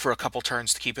for a couple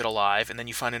turns to keep it alive, and then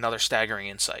you find another Staggering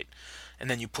Insight. And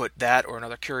then you put that or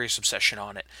another Curious Obsession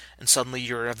on it, and suddenly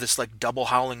you have this like double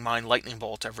Howling Mind Lightning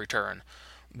Bolt every turn,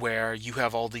 where you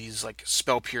have all these like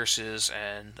Spell Pierces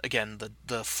and again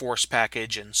the Force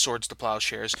package and Swords to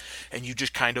Plowshares, and you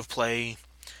just kind of play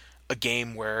a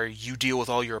game where you deal with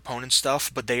all your opponent's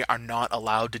stuff, but they are not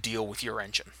allowed to deal with your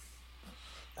engine.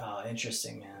 Oh,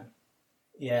 interesting, man.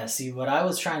 Yeah, see, what I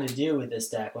was trying to do with this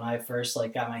deck when I first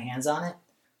got my hands on it,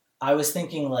 I was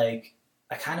thinking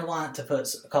I kind of want to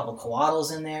put a couple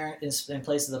Coatls in there in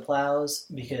place of the plows,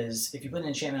 because if you put an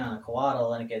enchantment on a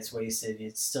Coatl and it gets wasted,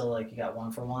 it's still you got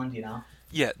 1 for 1,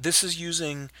 Yeah, this is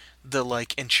using the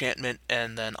enchantment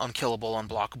and then unkillable,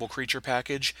 unblockable creature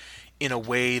package in a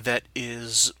way that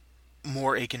is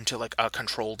more akin to a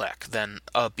control deck than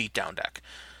a beatdown deck.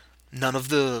 None of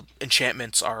the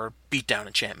enchantments are beatdown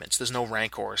enchantments. There's no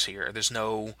Rancors here. There's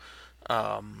no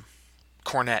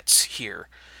Cornets here.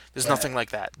 There's nothing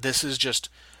like that. This is just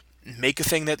make a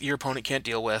thing that your opponent can't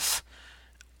deal with,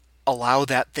 allow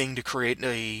that thing to create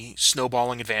a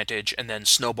snowballing advantage, and then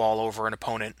snowball over an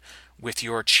opponent with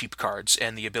your cheap cards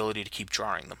and the ability to keep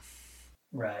drawing them.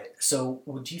 Right. So,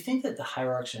 do you think that the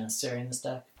Hierarchs are necessary in this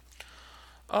deck?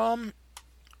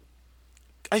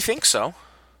 I think so.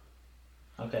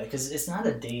 Okay, because it's not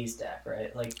a Daze deck,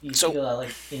 right? You think about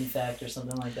Infect or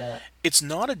something like that. It's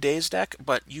not a Daze deck,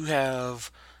 but you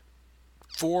have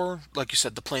 4, like you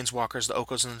said, the Planeswalkers, the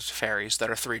Okos, and the Teferis that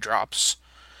are 3 drops.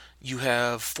 You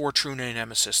have 4 True Name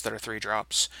Nemesis that are 3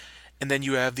 drops. And then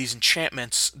you have these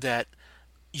enchantments that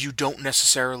you don't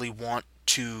necessarily want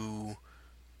to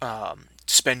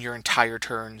spend your entire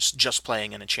turns just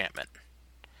playing an enchantment.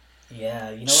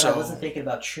 Yeah, you know what? I wasn't thinking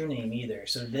about True Name either.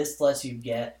 So this lets you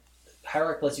get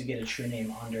Hierarch lets you get a True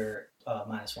Name under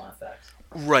 -1 effect.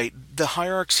 Right. The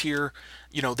Hierarchs here,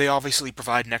 they obviously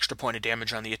provide an extra point of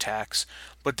damage on the attacks,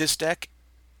 but this deck,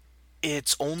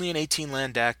 it's only an 18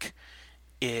 land deck.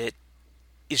 It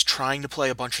is trying to play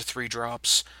a bunch of 3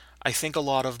 drops. I think a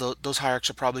lot of those Hierarchs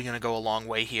are probably going to go a long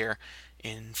way here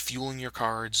in fueling your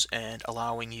cards and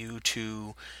allowing you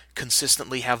to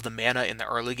consistently have the mana in the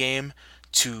early game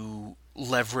to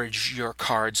leverage your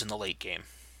cards in the late game.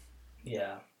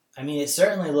 Yeah. I mean, it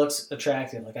certainly looks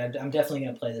attractive. I'm definitely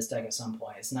going to play this deck at some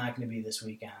point. It's not going to be this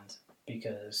weekend,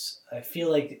 because I feel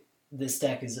like this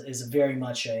deck is very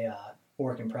much a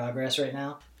work in progress right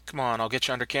now. Come on, I'll get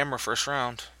you under camera first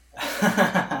round.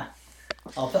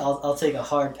 I'll take a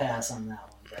hard pass on that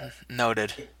one, bro.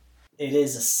 Noted. It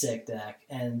is a sick deck,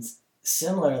 and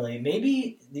similarly,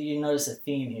 maybe you notice a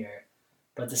theme here,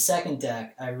 but the second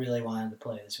deck I really wanted to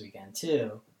play this weekend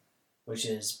too, which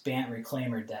is Bant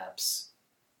Reclaimer Depths.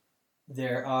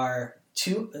 There are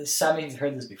 2, some of you have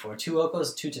heard this before, 2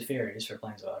 Okos, 2 Teferis for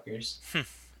Planeswalkers.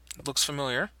 It looks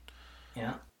familiar.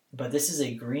 Yeah, but this is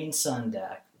a Green Sun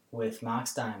deck with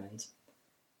Mox Diamond,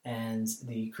 and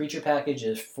the creature package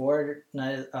is 4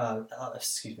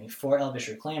 Elvish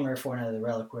Reclaimer, 4 Night of the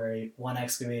Reliquary, 1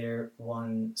 Excavator,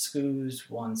 1 Scooz,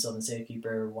 1 Sylvan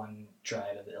Safekeeper, 1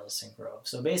 Dryad of the Illicent Grove.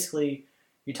 So basically,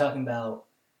 you're talking about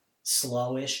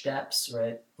slowish depths,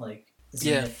 right?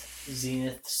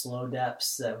 Zenith slow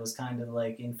depths that was kind of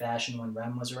in fashion when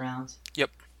Rem was around. Yep.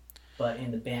 But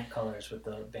in the Bant colors with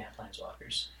the Bant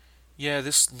Planeswalkers. Yeah,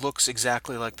 this looks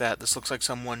exactly like that. This looks like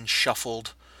someone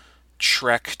shuffled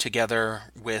Shrek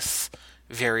together with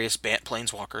various Bant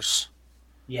Planeswalkers.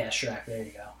 Yeah, Shrek, there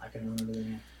you go. I can remember the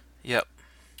name. Yep.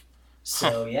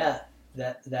 So yeah,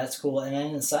 that's cool. And then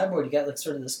in the sideboard you got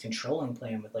sort of this controlling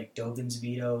plan with Dovin's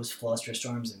Vetoes,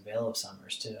 Flusterstorms, and Veil of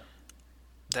Summers too.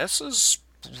 This is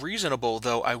reasonable,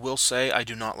 though I will say I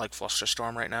do not like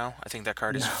Flusterstorm right now. I think that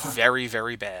card is very,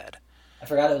 very bad. I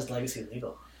forgot it was legacy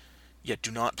legal. Yeah,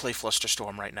 do not play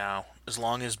Flusterstorm right now. As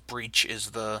long as Breach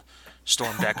is the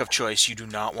Storm deck of choice, you do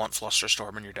not want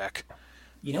Flusterstorm in your deck.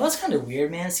 You know what's kind of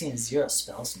weird, man? Seeing 0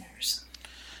 spell snares.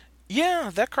 Yeah,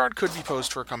 that card could be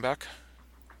posed for a comeback.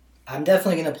 I'm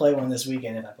definitely going to play one this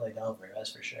weekend if I play Delver,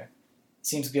 that's for sure.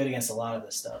 Seems good against a lot of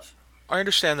this stuff. I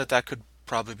understand that could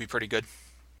probably be pretty good.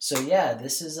 So yeah,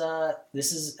 this is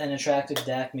an attractive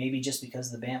deck, maybe just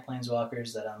because of the Bant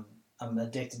Planeswalkers that I'm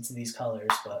addicted to these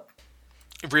colors, but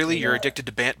Really, you're addicted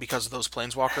to Bant because of those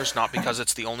Planeswalkers, not because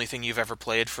it's the only thing you've ever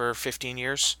played for 15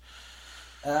 years?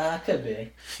 Could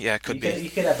be. Yeah, it could be.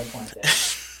 You could have a point there.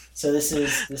 So this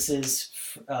is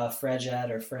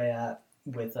Frejat or Freyat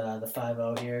with the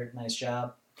 5-0 here. Nice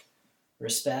job.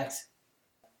 Respect.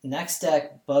 Next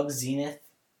deck, Bug Zenith.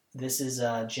 This is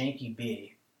Janky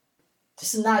B.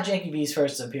 This is not Janky B's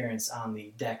first appearance on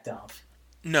the deck dump.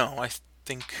 No, I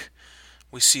think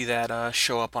we see that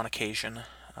show up on occasion.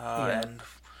 And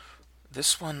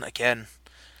this one, again,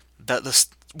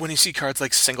 when you see cards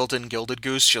like Singleton Gilded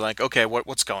Goose, you're like, okay,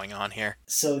 what's going on here?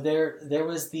 So there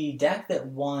was the deck that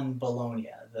won Bologna,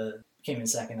 came in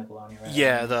second at Bologna, right?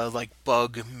 Yeah, the like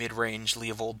bug mid-range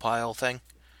Leovold pile thing.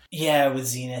 Yeah, with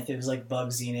Zenith, it was like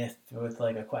Bug Zenith with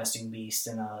like a Questing Beast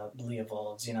and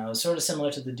Leovolds. You know, it was sort of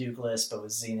similar to the Duke list, but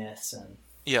with Zeniths, and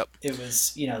yep, it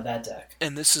was that deck.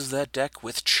 And this is that deck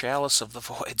with Chalice of the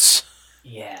Voids.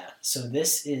 Yeah, so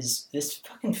this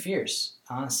fucking fierce.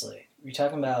 Honestly, you're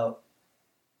talking about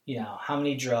how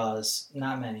many draws?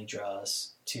 Not many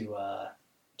draws to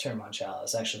turn one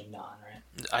Chalice. Actually, none,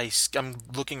 right? I'm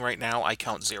looking right now. I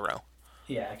count 0.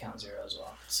 Yeah, I count 0 as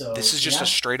well. So this is just a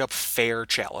straight up fair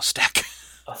Chalice deck.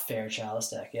 A fair Chalice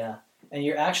deck, yeah. And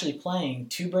you're actually playing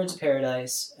 2 Birds of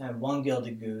Paradise and 1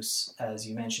 Gilded Goose, as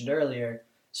you mentioned earlier.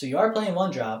 So you are playing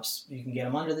 1-drops. You can get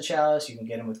them under the Chalice. You can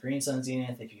get them with Green Sun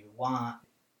Zenith if you want.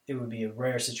 It would be a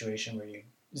rare situation where you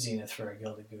Zenith for a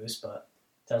Gilded Goose, but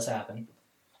it does happen.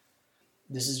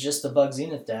 This is just the Bug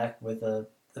Zenith deck with the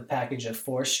package of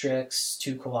 4 Strix,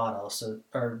 2 Coatl,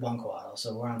 or 1 Coatl.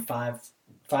 So we're on 5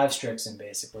 Strixen,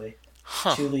 basically.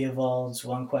 Huh. 2 Leovolds,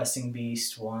 1 Questing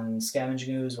Beast, 1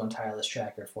 Scavenging Ooze, 1 Tireless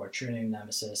Tracker, 4 True Name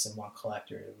Nemesis, and 1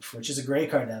 Collector, which is a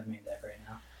great card to have main deck right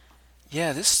now.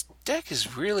 Yeah, this deck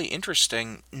is really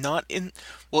interesting.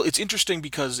 It's interesting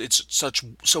because it's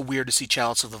so weird to see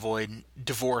Chalice of the Void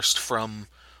divorced from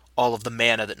all of the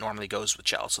mana that normally goes with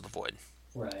Chalice of the Void.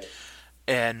 Right.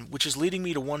 And which is leading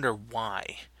me to wonder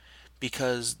why.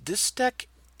 Because this deck,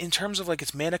 in terms of like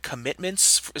its mana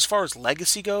commitments, as far as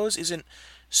legacy goes, isn't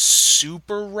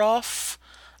super rough.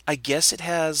 I guess it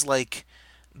has like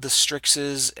the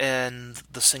Strixes and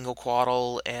the single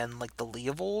Coatl and like the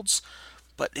Leovolds,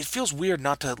 but it feels weird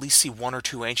not to at least see 1 or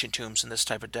 2 Ancient Tombs in this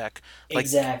type of deck. Like,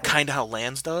 exactly. Kind of how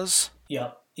Lands does.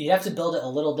 Yep. You have to build it a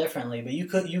little differently, but you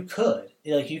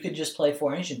could just play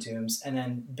 4 Ancient Tombs and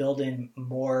then build in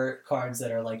more cards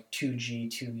that are like 2G,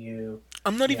 2U.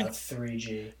 I'm not even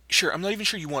 3G. Sure, I'm not even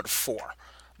sure you want 4,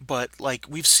 but like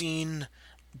we've seen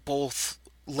both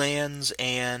Lands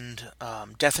and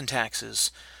Death and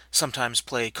Taxes sometimes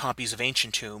play copies of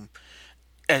Ancient Tomb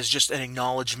as just an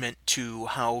acknowledgement to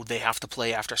how they have to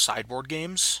play after sideboard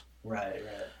games. Right.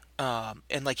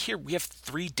 And like here, we have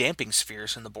 3 Damping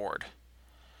Spheres in the board.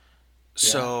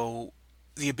 So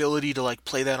the ability to like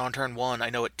play that on turn 1, I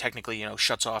know it technically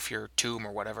shuts off your tomb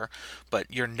or whatever, but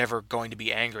you're never going to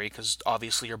be angry because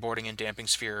obviously you're boarding in Damping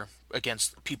Sphere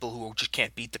against people who just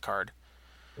can't beat the card.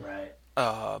 Right.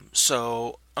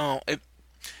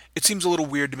 It seems a little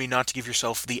weird to me not to give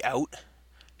yourself the out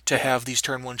to have these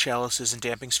turn 1 Chalices and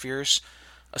Damping Spheres,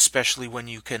 especially when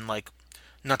you can like,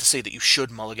 not to say that you should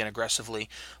mulligan aggressively,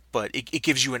 but it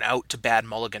gives you an out to bad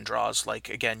mulligan draws. Like,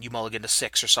 again, you mulligan to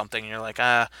 6 or something, and you're like,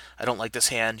 I don't like this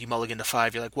hand. You mulligan to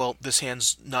 5, you're like, well, this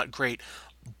hand's not great,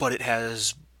 but it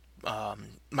has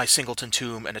my Singleton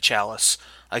Tomb and a Chalice.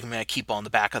 I can keep on the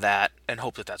back of that and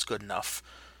hope that that's good enough.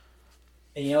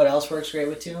 And you know what else works great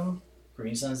with Tomb?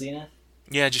 Green Sun Zenith?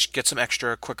 Yeah, just get some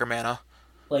extra quicker mana.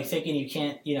 Like thinking you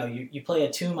can't, you play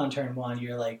a Tomb on turn 1,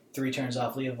 you're like 3 turns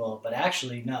off Leovold, but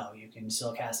actually, no, you can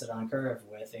still cast it on curve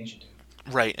with Ancient Tomb.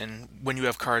 Right, and when you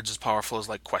have cards as powerful as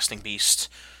like Questing Beast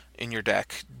in your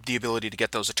deck, the ability to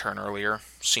get those a turn earlier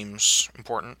seems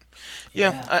important.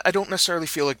 Yeah. I don't necessarily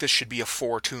feel like this should be a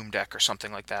 4 Tomb deck or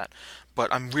something like that,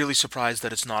 but I'm really surprised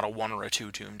that it's not a 1 or a 2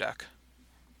 Tomb deck.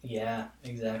 Yeah,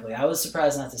 exactly. I was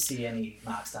surprised not to see any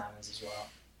Mox Diamonds as well.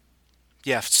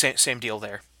 Yeah, same deal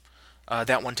there.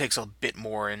 That one takes a bit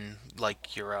more in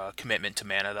like your commitment to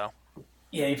mana, though.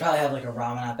 Yeah, you probably have like a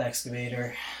Ramanop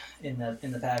Excavator in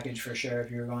the package for sure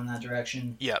if you were going that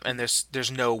direction. Yeah, and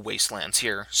there's no Wastelands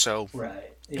here, so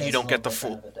right. You don't get the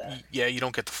full. Yeah, you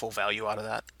don't get the full value out of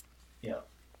that. Yep.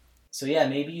 So yeah,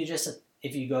 maybe you just,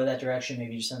 if you go that direction,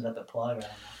 maybe you just end up at plug. I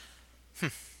don't know.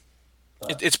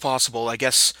 But, It's possible. I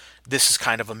guess this is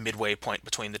kind of a midway point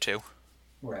between the two.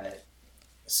 right.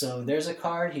 So there's a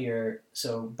card here.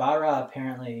 So Bara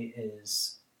apparently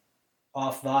is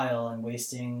off Vile and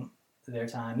wasting their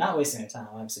time, not wasting their time,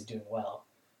 obviously doing well,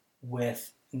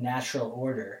 with Natural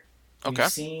Order. Okay.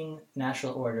 We've seen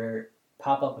Natural Order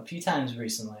pop up a few times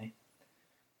recently.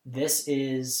 This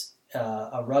is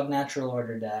a Rug Natural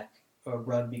Order deck, or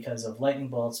Rug because of Lightning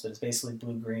Bolts, but it's basically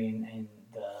blue-green. In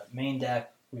the main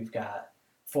deck, we've got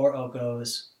 4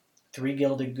 Okos, 3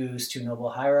 Gilded Goose, 2 Noble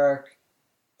Hierarch,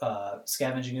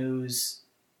 Scavenging Ooze,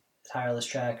 Tireless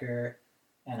Tracker,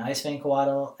 and Icefang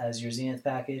Coatl as your Zenith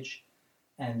package,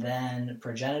 and then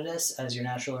Progenitus as your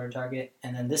Natural Order target.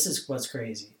 And then this is what's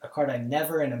crazy. A card I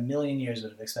never in a million years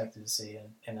would have expected to see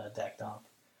in a deck dump.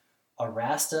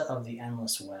 Arasta of the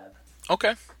Endless Web.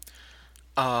 Okay.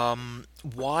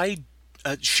 Why?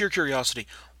 Sheer curiosity.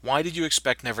 Why did you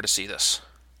expect never to see this?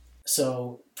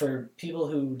 So, for people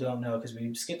who don't know, because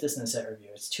we skipped this in the set review,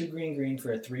 it's 2 green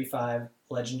for a 3/5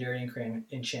 legendary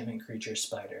enchantment creature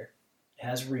spider. It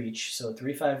has reach, so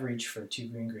 3/5 reach for 2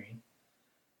 green.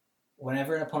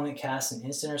 Whenever an opponent casts an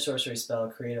instant or sorcery spell,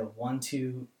 create a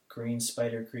 1/2 green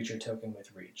spider creature token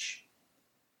with reach.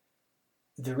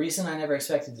 The reason I never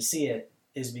expected to see it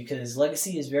is because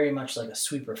Legacy is very much like a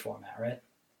sweeper format, right?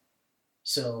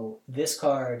 So this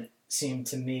card seemed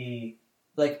to me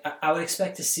like I would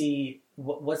expect to see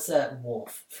what's that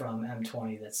wolf from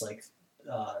M20 that's like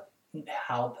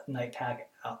Halp Nightpack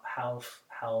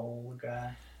Howl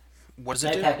guy. What does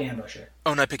it Nightpack do? Ambusher.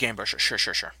 Oh, Nightpack Ambusher.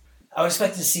 Sure. I would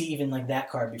expect to see even like that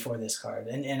card before this card,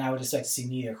 and I would expect to see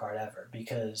neither card ever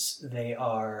because they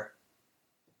are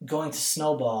going to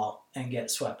snowball and get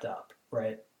swept up,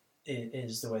 right? It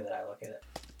is the way that I look at it.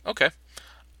 Okay.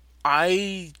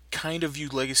 I kind of view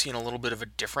Legacy in a little bit of a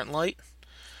different light,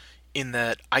 in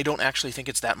that I don't actually think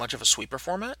it's that much of a sweeper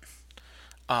format.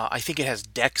 I think it has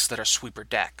decks that are sweeper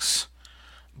decks.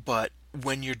 But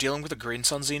when you're dealing with a Green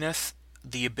Sun Zenith,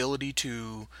 the ability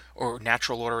to, or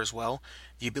Natural Order as well,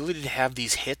 the ability to have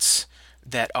these hits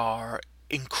that are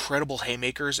incredible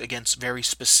haymakers against very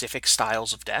specific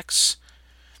styles of decks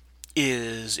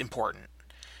is important.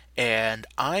 And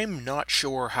I'm not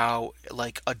sure how,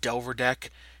 like, a Delver deck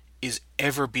is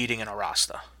ever beating an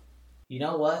Arasta. You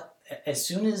know what? As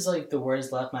soon as like the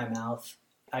words left my mouth,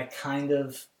 I kind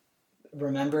of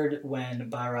remembered when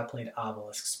Bara played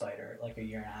Obelisk Spider like a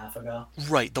year and a half ago.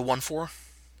 Right, the 1/4?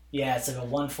 Yeah, it's like a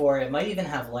 1/4. It might even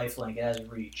have lifelink. It has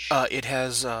reach. It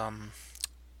has,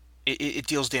 it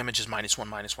deals damage as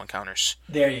 -1/-1 counters.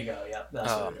 There you go. Yep,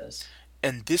 that's what it is.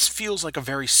 And this feels like a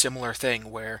very similar thing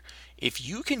where if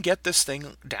you can get this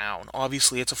thing down,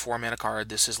 obviously it's a 4-mana card,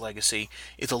 this is Legacy.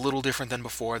 It's a little different than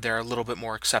before, they're a little bit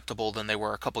more acceptable than they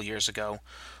were a couple years ago.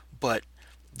 But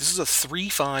this is a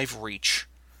 3/5 reach.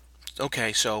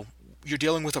 Okay, so you're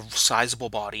dealing with a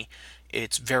sizable body.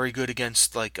 It's very good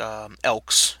against like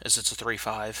Elks, as it's a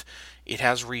 3/5. It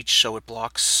has reach, so it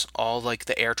blocks all like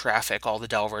the air traffic, all the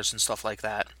Delvers and stuff like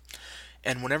that.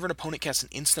 And whenever an opponent casts an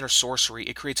instant or sorcery,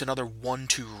 it creates another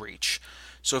 1/2 reach.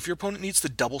 So if your opponent needs to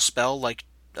double spell, like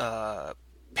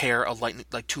pair a lightning,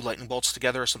 like 2 lightning bolts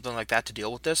together or something like that to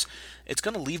deal with this, it's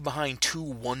going to leave behind 2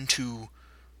 1/2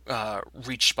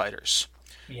 reach spiders.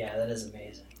 Yeah, that is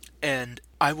amazing. And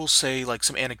I will say, like,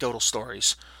 some anecdotal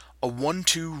stories. A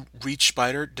 1/2 reach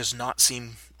spider does not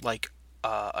seem like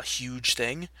a huge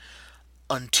thing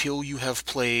until you have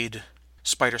played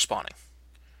Spider Spawning,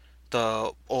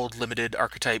 the old limited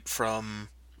archetype from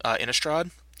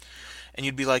Innistrad, and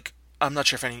you'd be like, I'm not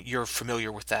sure if you're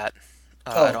familiar with that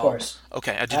at Of all. course.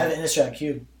 Okay, I I have didn't. an Innistrad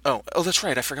Cube. Oh, that's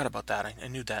right. I forgot about that. I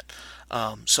knew that.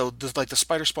 So the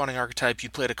spider spawning archetype, you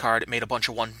played a card, it made a bunch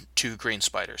of 1/2 green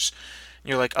spiders. And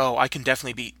you're like, oh, I can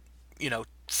definitely beat,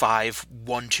 5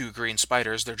 1/2 green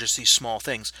spiders. They're just these small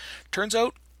things. Turns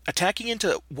out, attacking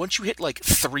into once you hit like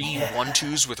 3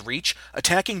 1/2s with reach,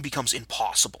 attacking becomes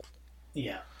impossible.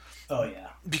 Yeah. Oh yeah.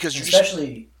 Because you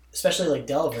especially like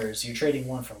Delvers, you're trading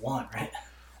 1 for 1, right?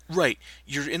 Right.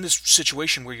 You're in this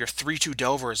situation where your 3/2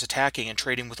 Delver is attacking and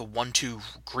trading with a 1/2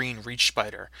 green Reach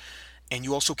Spider. And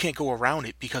you also can't go around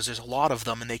it because there's a lot of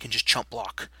them and they can just chump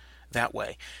block that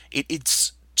way.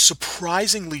 It's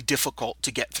surprisingly difficult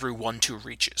to get through 1/2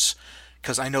 reaches.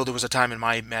 Because I know there was a time in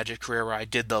my Magic career where I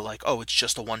did the, like, oh, it's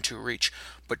just a 1/2 reach.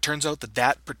 But turns out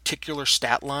that particular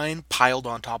stat line piled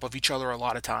on top of each other a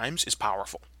lot of times is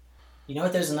powerful. You know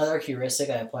what? There's another heuristic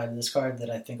I applied to this card that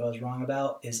I think I was wrong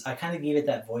about. Is I kind of gave it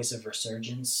that Voice of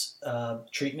Resurgence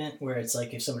treatment, where it's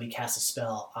like if somebody casts a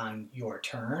spell on your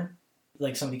turn,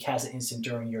 like somebody casts an instant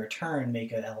during your turn,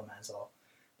 make an elemental.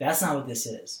 That's not what this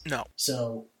is. No.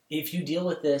 So if you deal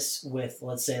with this with,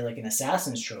 let's say, like an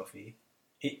Assassin's Trophy,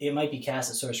 it might be cast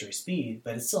at sorcery speed,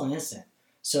 but it's still an instant.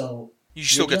 So you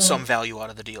still get some value out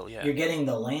of the deal, yeah. You're getting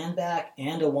the land back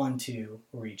and a 1/2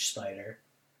 reach spider.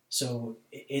 So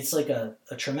it's like a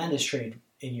tremendous trade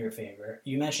in your favor.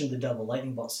 You mentioned the double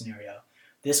lightning bolt scenario.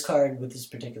 This card with this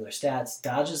particular stats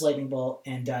dodges lightning bolt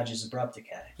and dodges abrupt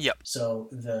decay. Yep. So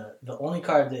the only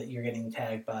card that you're getting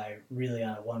tagged by really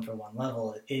on a 1-for-1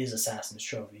 level is Assassin's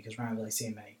Trophy, because we're not really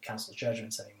seeing many Council's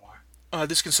Judgments anymore.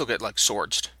 This can still get like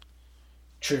swords.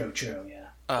 True, yeah.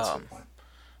 That's a good point.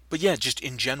 But yeah, just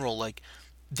in general, like,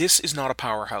 this is not a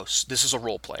powerhouse. This is a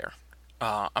role player.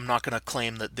 I'm not going to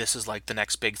claim that this is like the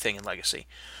next big thing in Legacy.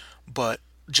 But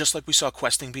just like we saw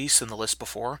Questing Beasts in the list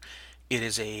before, it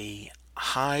is a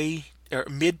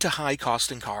mid to high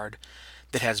costing card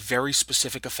that has very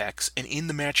specific effects, and in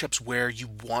the matchups where you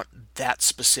want that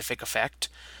specific effect,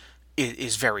 it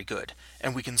is very good.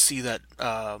 And we can see that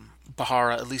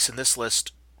Bahara, at least in this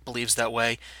list, believes that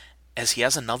way, as he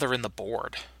has another in the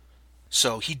board.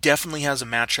 So he definitely has a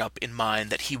matchup in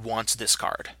mind that he wants this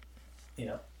card.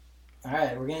 Yep.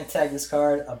 Alright, we're going to tag this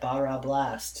card a Bahara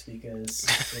Blast, because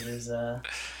it is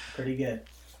pretty good.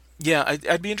 Yeah,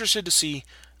 I'd be interested to see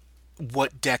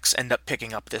what decks end up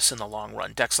picking up this in the long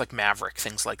run. Decks like Maverick,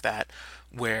 things like that,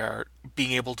 where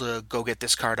being able to go get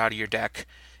this card out of your deck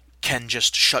can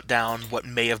just shut down what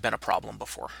may have been a problem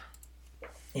before.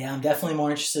 Yeah, I'm definitely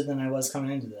more interested than I was coming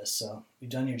into this, so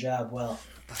you've done your job well.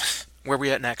 Where are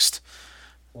we at next?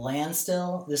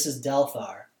 Landstill. This is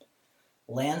Delthar.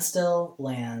 Landstill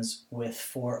lands with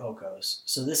 4 Okos.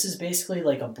 So this is basically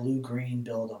like a blue-green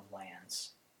build of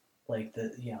lands. Like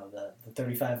the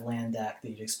 35 land deck that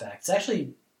you'd expect. It's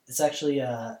actually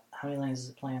how many lands is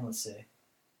it playing? Let's see.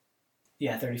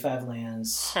 Yeah, 35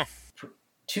 lands. Huh.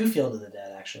 2 Field of the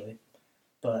Dead, actually.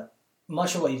 But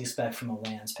much of what you'd expect from a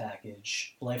lands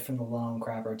package. Life from the Loam,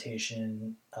 crop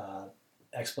rotation,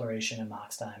 exploration, and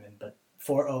Mox Diamond. But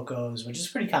 4 Okos, which is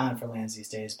pretty common for lands these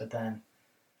days. But then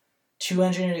 2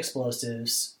 Engineered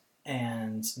Explosives,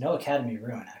 and no Academy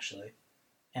Ruin, actually.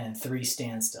 And 3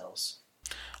 Standstills.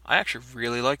 I actually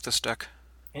really like this deck.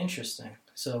 Interesting.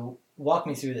 So walk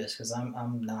me through this, because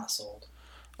I'm not sold.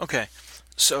 Okay,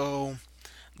 so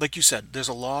like you said, there's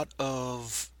a lot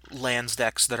of lands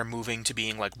decks that are moving to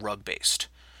being like rug based,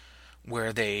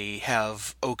 where they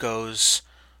have Okos,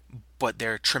 but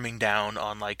they're trimming down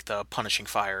on like the punishing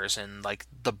fires and like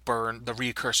the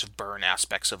recursive burn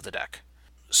aspects of the deck.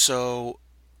 So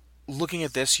looking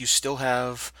at this, you still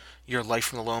have your Life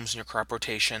from the Loams and your crop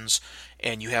rotations,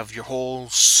 and you have your whole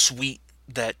suite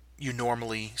that you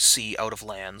normally see out of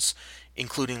lands,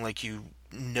 including, like you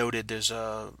noted, there's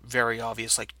a very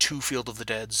obvious like 2 Field of the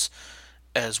Deads,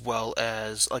 as well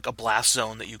as like a blast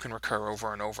zone that you can recur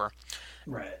over and over.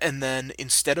 Right. And then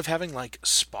instead of having like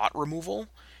spot removal,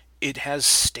 it has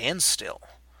Standstill,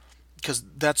 because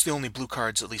that's the only blue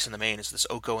cards, at least in the main, is this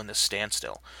Oko and this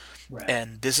Standstill. Right.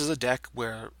 And this is a deck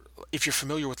where, if you're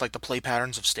familiar with like the play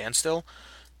patterns of Standstill,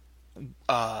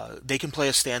 they can play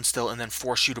a Standstill and then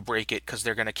force you to break it because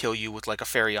they're going to kill you with like a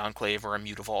Fairy Enclave or a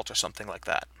Mutavault or something like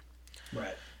that.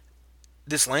 Right.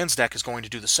 This lands deck is going to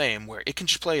do the same, where it can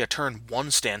just play a turn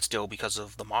 1 Standstill because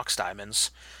of the Mox Diamonds.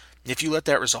 If you let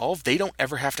that resolve, they don't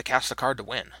ever have to cast a card to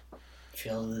win.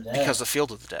 Field of the Dead. Because of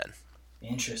Field of the Dead.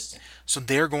 Interesting. So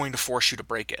they're going to force you to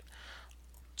break it.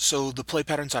 So the play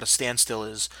patterns out of Standstill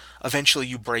is, eventually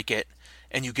you break it,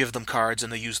 and you give them cards,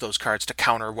 and they use those cards to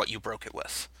counter what you broke it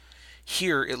with.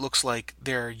 Here, it looks like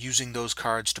they're using those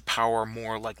cards to power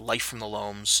more like Life from the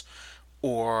Loams,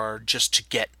 or just to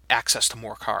get access to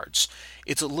more cards.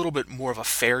 It's a little bit more of a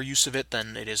fair use of it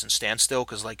than it is in Standstill,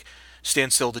 because like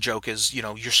Standstill, the joke is,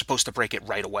 you're supposed to break it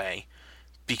right away,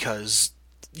 because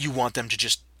you want them to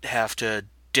just have to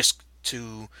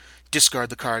discard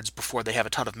the cards before they have a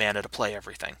ton of mana to play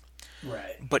everything.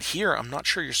 Right. But here, I'm not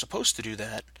sure you're supposed to do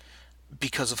that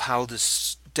because of how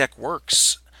this deck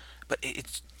works. But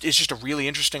it's just a really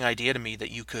interesting idea to me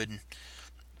that you could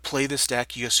play this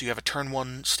deck, so you have a turn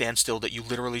 1 Standstill that you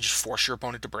literally just force your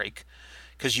opponent to break,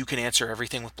 because you can answer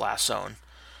everything with Blast Zone.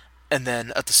 And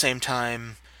then at the same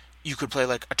time, you could play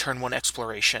like a turn 1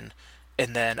 Exploration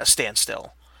and then a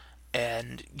Standstill,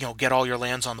 and get all your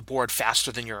lands on the board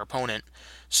faster than your opponent,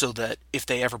 so that if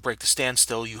they ever break the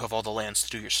Standstill, you have all the lands to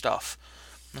do your stuff.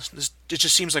 It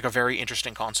just seems like a very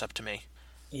interesting concept to me.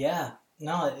 Yeah,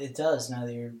 no, it does. Now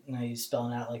that you're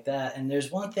spelling out like that, and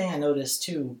there's one thing I noticed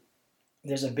too.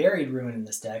 There's a Buried Ruin in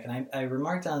this deck, and I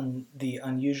remarked on the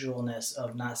unusualness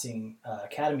of not seeing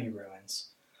Academy Ruins,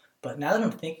 But now that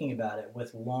I'm thinking about it,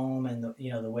 with Loam and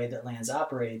the way that lands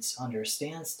operates under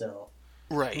standstill,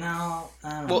 Right. no,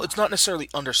 I don't Well, know. it's not necessarily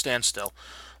under standstill,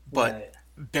 but Right.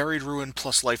 Buried Ruin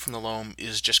plus Life from the Loam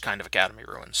is just kind of Academy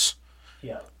Ruins.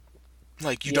 Yeah.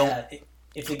 Like, you don't Yeah.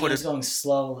 If the put game's it. going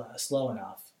slow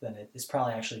enough, then it's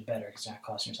probably actually better because you're not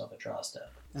costing yourself a draw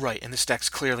step. Right, and this deck's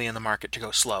clearly in the market to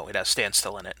go slow. It has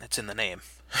standstill in it. It's in the name.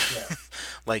 Yeah.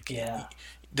 Like, Yeah.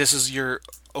 this is your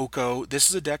Oko. This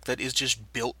is a deck that is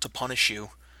just built to punish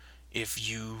you if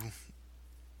you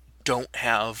don't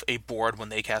have a board when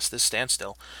they cast this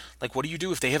standstill. Like, what do you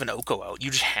do if they have an Oko out?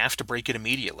 You just have to break it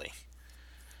immediately.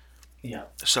 Yeah.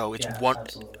 So it's Yeah. one.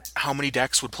 Absolutely. How many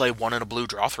decks would play one in a blue,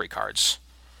 draw three cards?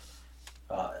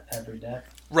 Every deck.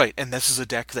 Right, and this is a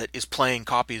deck that is playing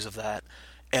copies of that,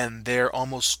 and they're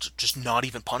almost just not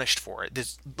even punished for it.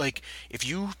 This, like, if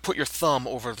you put your thumb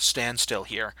over the standstill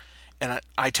here, and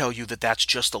I tell you that that's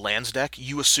just a lands deck,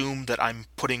 you assume that I'm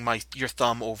putting your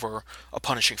thumb over a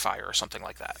punishing fire or something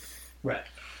like that. Right.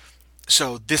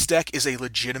 So this deck is a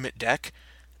legitimate deck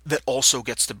that also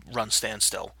gets to run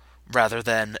standstill, rather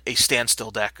than a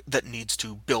standstill deck that needs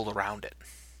to build around it.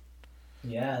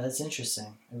 Yeah, that's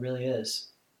interesting. It really is.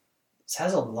 This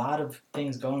has a lot of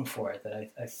things going for it that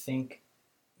I think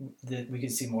that we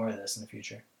could see more of this in the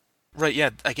future. Right,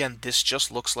 yeah, again, this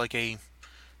just looks like a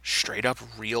straight up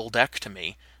real deck to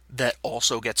me that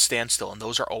also gets standstill, and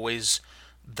those are always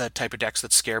the type of decks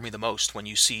that scare me the most when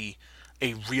you see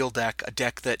a real deck, a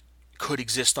deck that could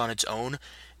exist on its own,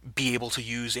 be able to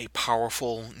use a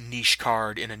powerful niche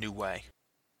card in a new way.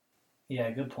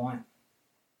 Yeah, good point.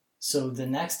 So the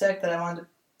next deck that I wanted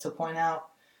to point out,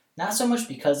 not so much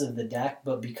because of the deck,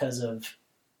 but because of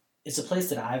it's a place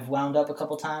that I've wound up a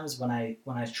couple times when I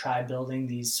try building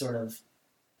these sort of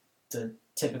the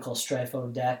typical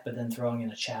Strifo deck, but then throwing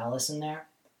in a Chalice in there.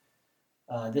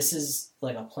 This is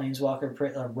like a Rug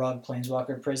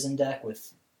Planeswalker Prison deck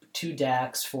with 2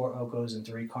 Dax, 4 Okos, and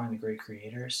 3 Karn the Great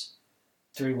Creators.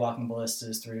 3 Walking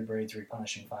Ballistas, 3 Abrade, 3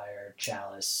 Punishing Fire,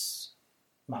 Chalice,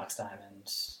 Mox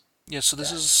Diamond. Yeah, so this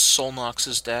Deck. is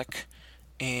Solnox's deck,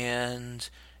 and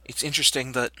it's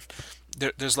interesting that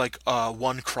there's like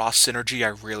one cross synergy I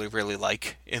really, really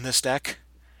like in this deck.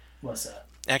 What's that?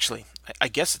 Actually, I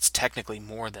guess it's technically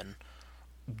more than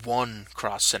one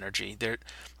cross synergy.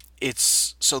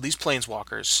 It's so these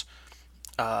planeswalkers,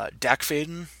 Dak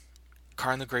Faden,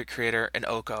 Karn the Great Creator, and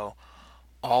Oko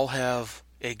all have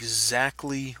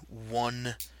exactly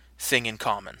one thing in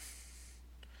common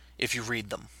if you read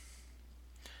them.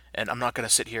 And I'm not going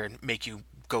to sit here and make you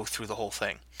go through the whole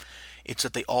thing. It's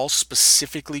that they all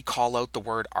specifically call out the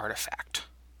word artifact.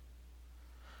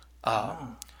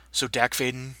 Ah, So Dak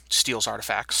Faden steals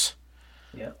artifacts.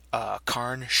 yep.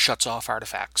 Karn shuts off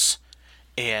artifacts.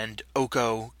 And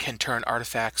Oko can turn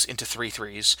artifacts into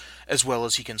 3/3s, as well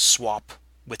as he can swap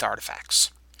with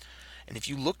artifacts. And if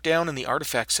you look down in the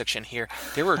artifact section here,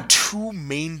 there are 2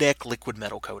 main deck liquid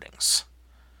metal coatings.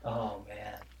 Oh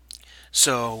man.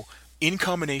 So, in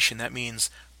combination, that means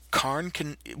Karn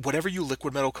can, whatever you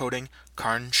liquid metal coating,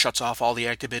 Karn shuts off all the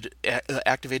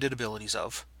activated abilities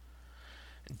of.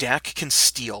 Dak can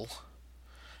steal,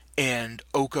 and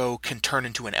Oko can turn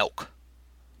into an elk.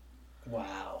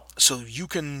 Wow. So you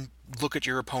can look at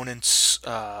your opponent's.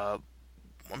 I'm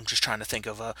just trying to think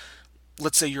of a.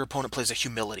 Let's say your opponent plays a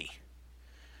humility,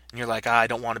 and you're like, I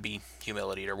don't want to be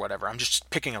humility or whatever. I'm just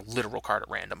picking a literal card at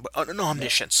random. But an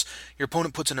omniscience. Your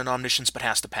opponent puts in an omniscience but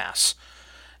has to pass.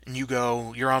 And you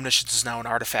go, your omniscience is now an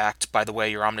artifact. By the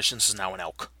way, your omniscience is now an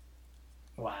elk.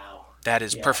 Wow. That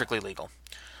is Yeah. perfectly legal.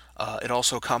 It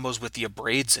also combos with the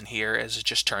abrades in here as it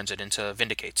just turns it into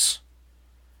vindicates.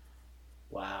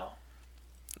 Wow.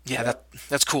 Yeah, Yep.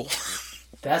 that's cool.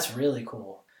 That's really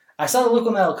cool. I saw the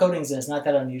liquid metal coatings, and it's not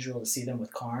that unusual to see them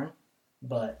with Karn,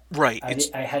 but Right.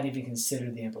 I hadn't even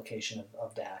considered the implication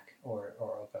of Dak or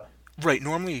Oko. Right,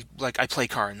 normally, like, I play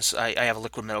Karns. I have a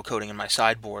liquid metal coating in my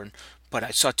sideboard, but I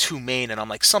saw 2 main, and I'm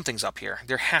like, something's up here.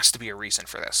 There has to be a reason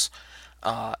for this.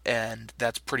 And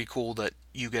that's pretty cool that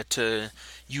you get to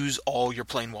use all your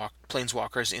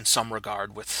planeswalkers in some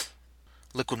regard with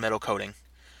liquid metal coating.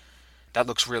 That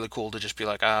looks really cool to just be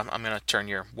like, I'm going to turn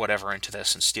your whatever into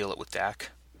this and steal it with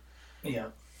Dak. Yeah.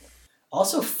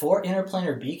 Also, 4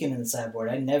 Interplanar Beacon in the sideboard.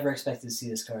 I never expected to see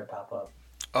this card pop up.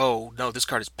 Oh, no, this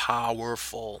card is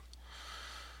powerful.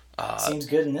 Seems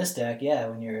good in this deck, yeah,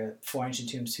 when you're a 4 Ancient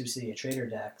Tombs 2 City, a trader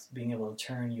deck, being able to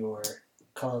turn your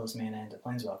colorless mana into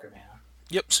Planeswalker mana.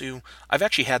 Yep, so I've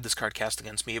actually had this card cast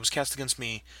against me. It was cast against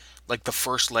me like the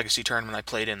first Legacy tournament I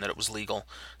played in that it was legal.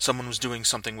 Someone was doing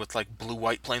something with like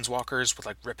blue-white planeswalkers with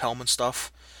like Rip Helm and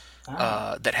stuff.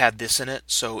 Ah, that had this in it,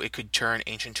 so it could turn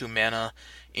Ancient Tomb mana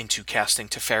into casting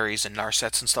Teferis and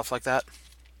Narsets and stuff like that.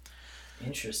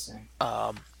 interesting.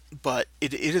 But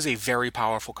it is a very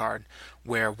powerful card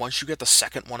where once you get the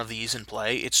second one of these in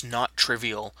play, it's not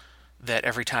trivial that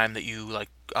every time that you like,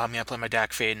 I'm gonna play my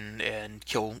Dak Fade and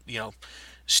kill,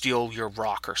 steal your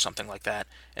rock or something like that,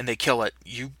 and they kill it,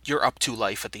 you're up 2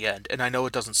 life at the end. And I know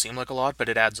it doesn't seem like a lot, but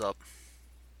it adds up.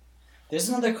 There's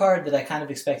another card that I kind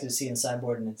of expected to see in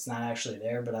sideboard, and it's not actually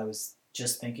there, but I was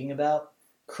just thinking about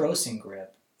Crossing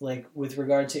Grip. Like, with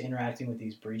regard to interacting with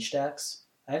these breach decks,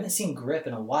 I haven't seen Grip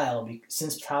in a while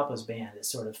since Top was banned. It's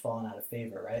sort of fallen out of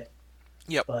favor, right?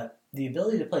 Yep. But the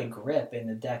ability to play Grip in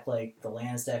a deck like the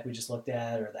Lands deck we just looked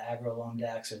at, or the Aggro Loam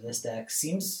decks, or this deck,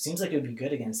 seems like it would be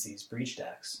good against these breach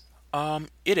decks.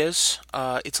 It is.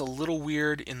 It's a little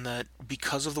weird in that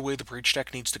because of the way the breach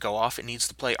deck needs to go off, it needs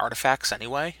to play artifacts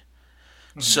anyway.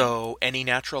 Mm-hmm. So any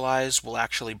naturalize will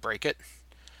actually break it.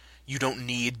 You don't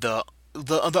need the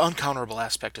uncounterable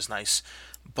aspect is nice,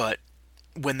 but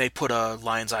when they put a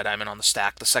Lion's Eye Diamond on the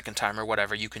stack the second time or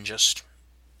whatever, you can just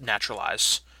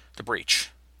naturalize the breach.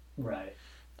 Right.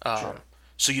 Um, Sure.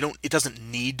 so you don't. It doesn't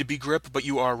need to be grip, but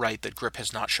you are right that grip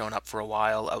has not shown up for a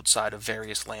while outside of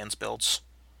various lands builds.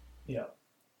 Yeah.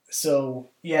 So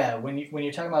yeah, when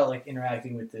you're talking about like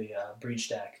interacting with the breach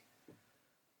deck,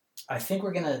 I think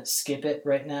we're gonna skip it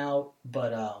right now.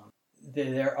 But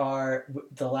there are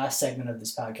the last segment of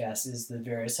this podcast is the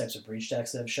various types of breach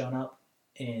decks that have shown up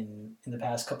in the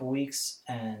past couple weeks,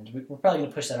 and we're probably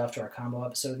gonna push that off to our combo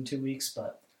episode in 2 weeks.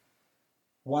 But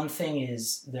one thing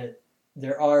is that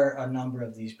there are a number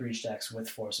of these breach decks with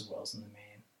Force of Wills in the main.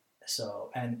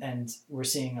 So and we're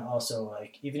seeing also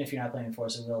like even if you're not playing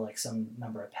Force of Will, like some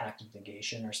number of Pact of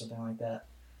Negation or something like that.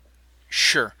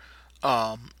 Sure.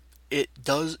 It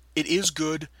does. It is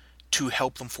good to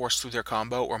help them force through their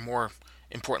combo, or more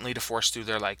importantly, to force through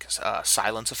their like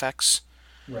silence effects.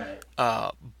 Right.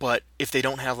 But if they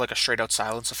don't have like a straight out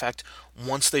silence effect,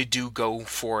 once they do go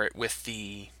for it with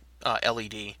the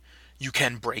LED, you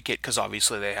can break it because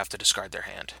obviously they have to discard their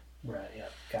hand. Right. Yeah.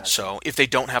 Gotcha. So if they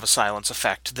don't have a silence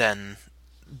effect, then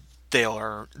they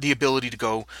are the ability to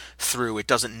go through. It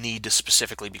doesn't need to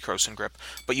specifically be Croson Grip,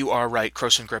 but you are right.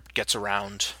 Croson Grip gets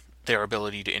around their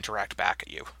ability to interact back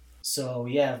at you. So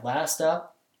yeah, last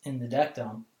up in the deck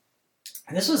dump,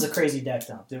 and this was a crazy deck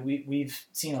dump. We've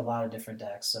seen a lot of different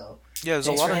decks. So Yeah, there's a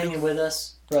thanks lot for of hanging with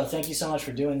us, bro. Thank you so much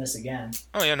for doing this again.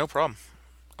 Oh yeah, no problem.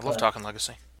 I love But talking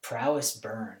Legacy. Prowess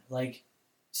Burn, like,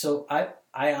 so I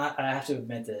have to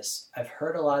admit this. I've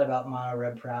heard a lot about Mono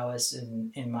Red Prowess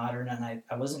in Modern, and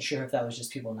I wasn't sure if that was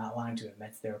just people not wanting to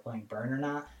admit that they were playing Burn or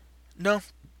not. No,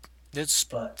 it's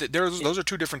But those are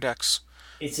two different decks.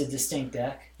 it's a distinct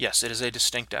deck. Yes, it is a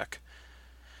distinct deck.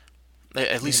 At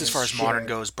They least as far just as Modern share.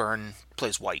 goes, Burn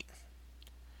plays white,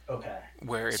 Okay.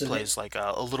 where it So they, plays like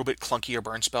a little bit clunkier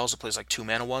burn spells. It plays like 2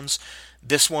 mana ones.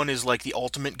 This one is like the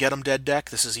ultimate get 'em dead deck.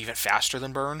 This is even faster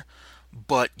than Burn,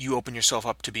 but you open yourself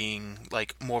up to being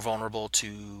like more vulnerable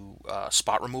to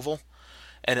spot removal.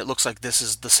 And it looks like this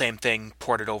is the same thing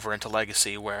ported over into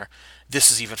Legacy, where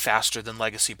this is even faster than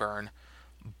Legacy Burn,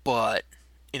 but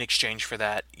in exchange for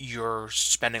that, you're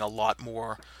spending a lot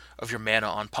more of your mana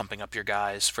on pumping up your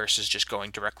guys versus just going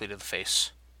directly to the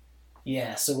face.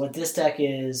 yeah. So what this deck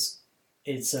is,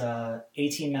 it's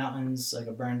 18 mountains like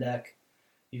a burn deck.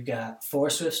 You've got 4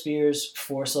 Swift Spears,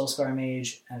 4 Soulscar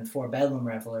Mage, and 4 Bedlam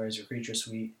Reveler as your creature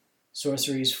suite.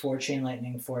 Sorceries: 4 Chain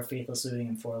Lightning, 4 Faithless Looting,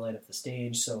 and 4 Light Up the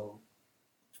Stage. So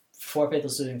 4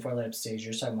 Faithless Looting, 4 Light Up the Stage.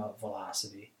 You're just talking about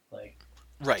velocity, like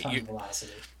Right, tons of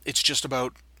velocity. it's just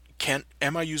about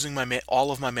am I using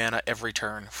all of my mana every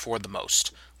turn for the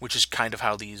most, which is kind of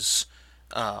how these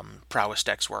prowess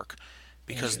decks work,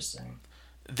 because Interesting.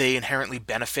 they inherently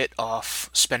benefit off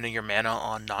spending your mana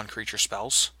on non-creature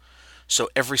spells. So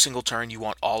every single turn you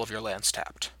want all of your lands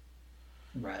tapped.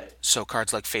 Right. So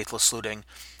cards like Faithless Looting,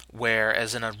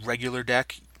 whereas in a regular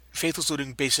deck, Faithless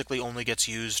Looting basically only gets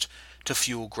used to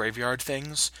fuel graveyard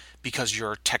things because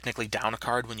you're technically down a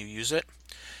card when you use it.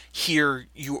 Here,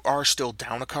 you are still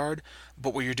down a card,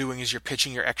 but what you're doing is you're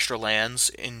pitching your extra lands,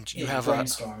 and you Yeah, have a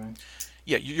brainstorming.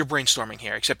 yeah, you're brainstorming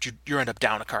here, except you end up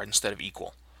down a card instead of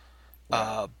equal.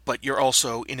 Right. But you're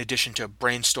also, in addition to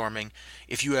brainstorming,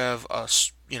 if you have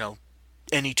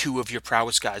any two of your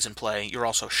prowess guys in play, you're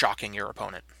also shocking your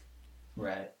opponent.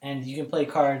 Right. And you can play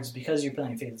cards because you're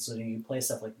playing Faithless Looting. You can play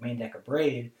stuff like main deck of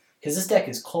Braid because this deck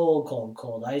is cold, cold,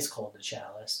 cold, ice cold to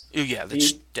Chalice. Oh, yeah, But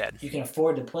that's dead. you can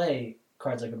afford to play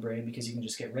cards like a Braid because you can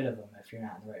just get rid of them if you're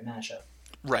not in the right matchup.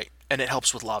 Right. And it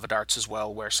helps with lava darts as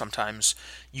well, where sometimes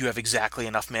you have exactly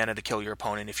enough mana to kill your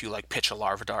opponent if you like pitch a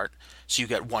lava dart, so you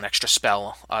get one extra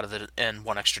spell out of it and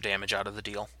one extra damage out of the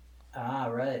deal. Ah,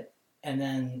 right. And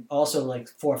then also like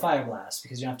 4 Fire Blasts,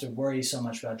 because you don't have to worry so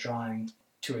much about drawing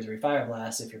 2 or 3 Fire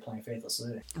Blasts if you're playing Faithless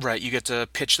Looting. Right, you get to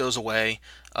pitch those away,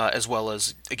 as well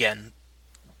as, again,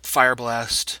 Fire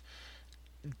Blast,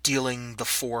 dealing the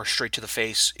 4 straight to the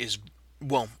face is,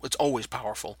 well, it's always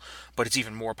powerful, but it's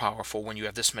even more powerful when you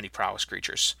have this many prowess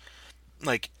creatures.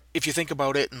 Like, if you think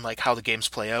about it and like how the games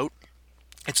play out,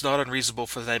 it's not unreasonable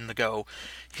for them to go,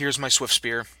 here's my Swift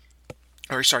Spear,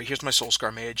 or sorry, here's my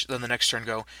Soulscar Mage, then the next turn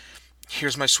go,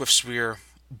 here's my Swift Spear,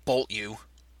 bolt you.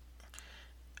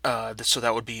 So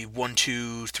that would be 1,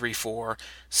 2, 3, 4,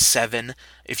 7.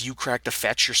 If you crack the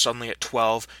fetch, you're suddenly at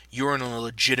 12. You're in a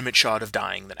legitimate shot of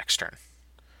dying the next turn.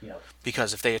 Yep.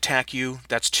 Because if they attack you,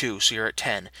 that's 2, so you're at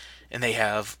 10. And they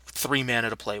have 3 mana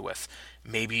to play with.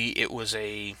 Maybe it was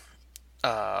a...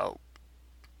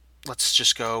 let's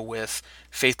just go with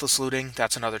Faithless Looting,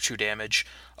 that's another 2 damage.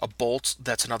 A Bolt,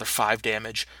 that's another 5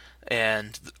 damage.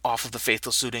 And off of the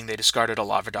Faithless Looting, they discarded a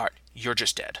Lava Dart. You're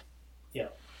just dead.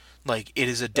 Yep. Like, it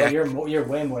is a deck... You're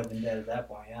way more than dead at that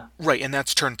point, yeah. Right, and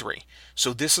that's turn 3.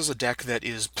 So this is a deck that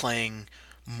is playing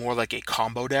more like a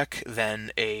combo deck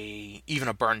than even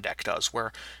a burn deck does,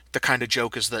 where the kind of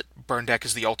joke is that burn deck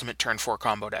is the ultimate turn 4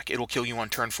 combo deck. It'll kill you on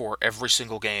turn 4 every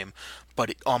single game, but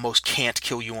it almost can't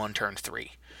kill you on turn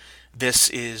 3. This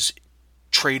is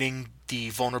trading the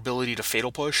vulnerability to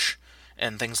Fatal Push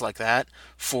and things like that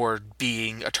for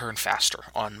being a turn faster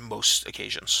on most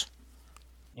occasions.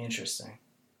 Interesting.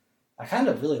 I kind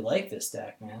of really like this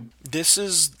deck, man. This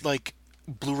is like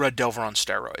Blue-Red Delver on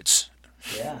steroids.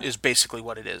 Yeah. Is basically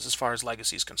what it is, as far as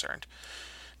Legacy is concerned.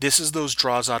 This is those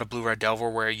draws out of Blue-Red Delver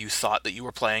where you thought that you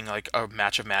were playing like a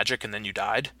match of Magic and then you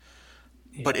died.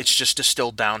 Yeah. But it's just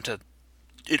distilled down to...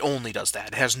 It only does that.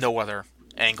 It has no other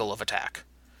angle of attack.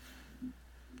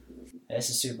 This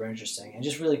is super interesting. And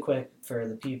just really quick for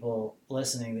the people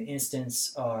listening, the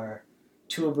instants are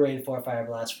 2 Abrade, 4 Fire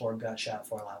Blast, 4 Gut Shot,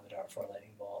 4 Lava Dart, 4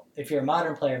 Lightning Bolt. If you're a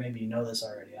modern player, maybe you know this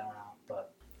already. I don't know,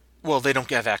 but... Well, they don't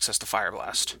have access to Fire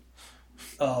Blast.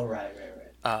 Oh, right.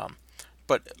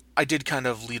 But I did kind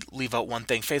of leave out one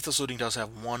thing. Faithless Looting does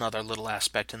have one other little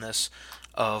aspect in this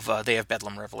of they have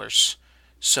Bedlam Revelers.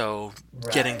 So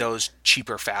getting those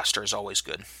cheaper faster is always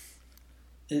good.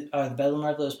 Are the Bedlam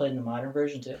Revelers played in the modern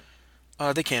version too?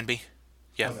 They can be.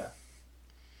 Yeah. Okay.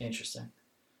 Interesting.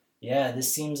 Yeah,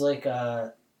 this seems like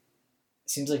probably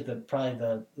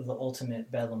the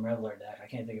ultimate Bedlam Reveler deck. I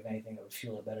can't think of anything that would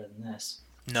fuel it better than this.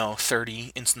 No,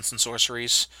 30 instants and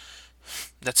sorceries.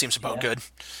 That seems about good.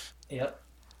 Yep.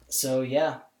 So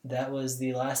yeah, that was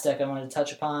the last deck I wanted to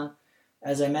touch upon.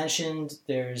 As I mentioned,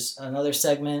 there's another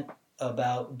segment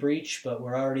about Breach, but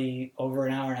we're already over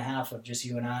an hour and a half of just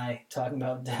you and I talking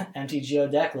about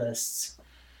MTGO deck lists.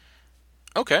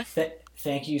 Okay.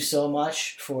 Thank you so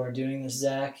much for doing this,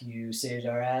 Zach. You saved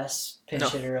our ass. Pinch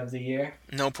hitter of the year.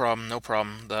 No problem.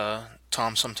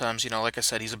 Tom sometimes, like I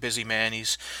said, he's a busy man.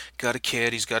 He's got a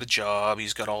kid, he's got a job,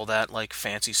 he's got all that like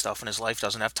fancy stuff in his life.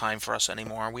 Doesn't have time for us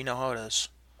anymore. We know how it is.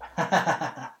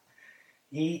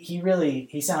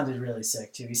 He sounded really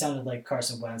sick too. He sounded like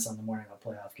Carson Wentz on the morning of a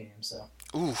playoff game. So.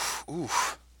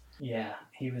 Oof. Yeah,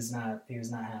 he was not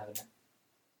having it.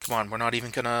 Come on, we're not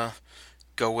even gonna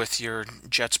go with your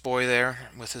Jets boy there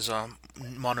with his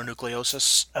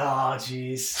mononucleosis. Oh,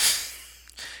 jeez.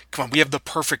 Come on, we have the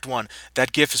perfect one.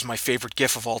 That GIF is my favorite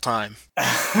GIF of all time.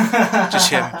 Just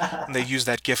him. And they use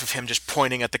that GIF of him just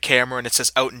pointing at the camera and it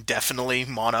says out indefinitely,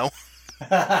 mono.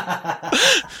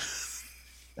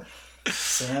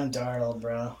 Sam Darnold,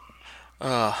 bro.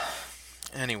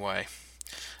 Anyway.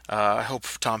 I hope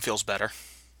Tom feels better.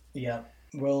 Yep.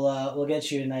 We'll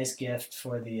get you a nice gift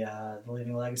for the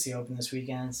Living Legacy Open this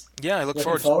weekend. Yeah, I looking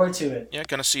forward to it. Yeah,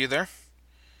 gonna see you there.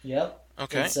 Yep.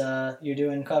 Okay. You're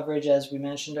doing coverage as we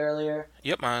mentioned earlier.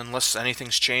 Yep, unless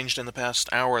anything's changed in the past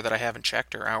hour that I haven't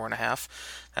checked, or hour and a half.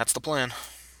 That's the plan.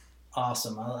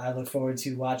 Awesome. I look forward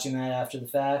to watching that after the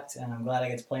fact, and I'm glad I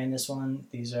get to play in this one.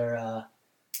 These are,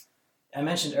 I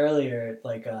mentioned earlier,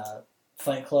 like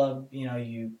Fight Club,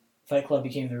 Fight Club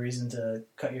became the reason to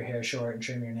cut your hair short and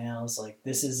trim your nails. Like,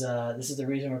 this is the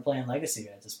reason we're playing Legacy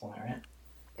at this point, right?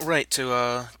 Right,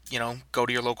 to, go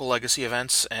to your local Legacy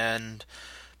events and...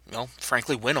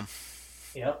 frankly, win them.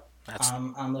 Yep.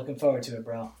 I'm looking forward to it,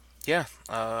 bro. Yeah.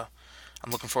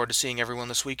 I'm looking forward to seeing everyone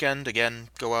this weekend. Again,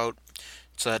 go out.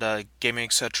 It's at Gaming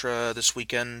Etc. this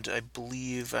weekend. I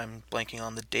believe I'm blanking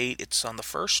on the date. It's on the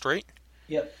 1st, right?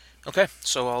 Yep. Okay,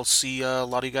 so I'll see a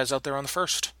lot of you guys out there on the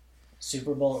 1st.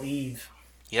 Super Bowl Eve.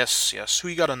 Yes. Who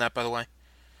you got on that, by the way?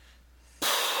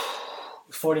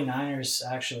 49ers,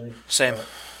 actually. Same. But,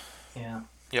 yeah.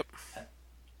 Yep.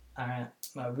 All right.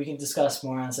 We can discuss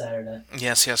more on Saturday.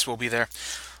 Yes, we'll be there.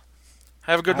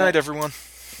 Have a good night, everyone.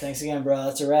 Thanks again, bro.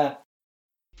 That's a wrap.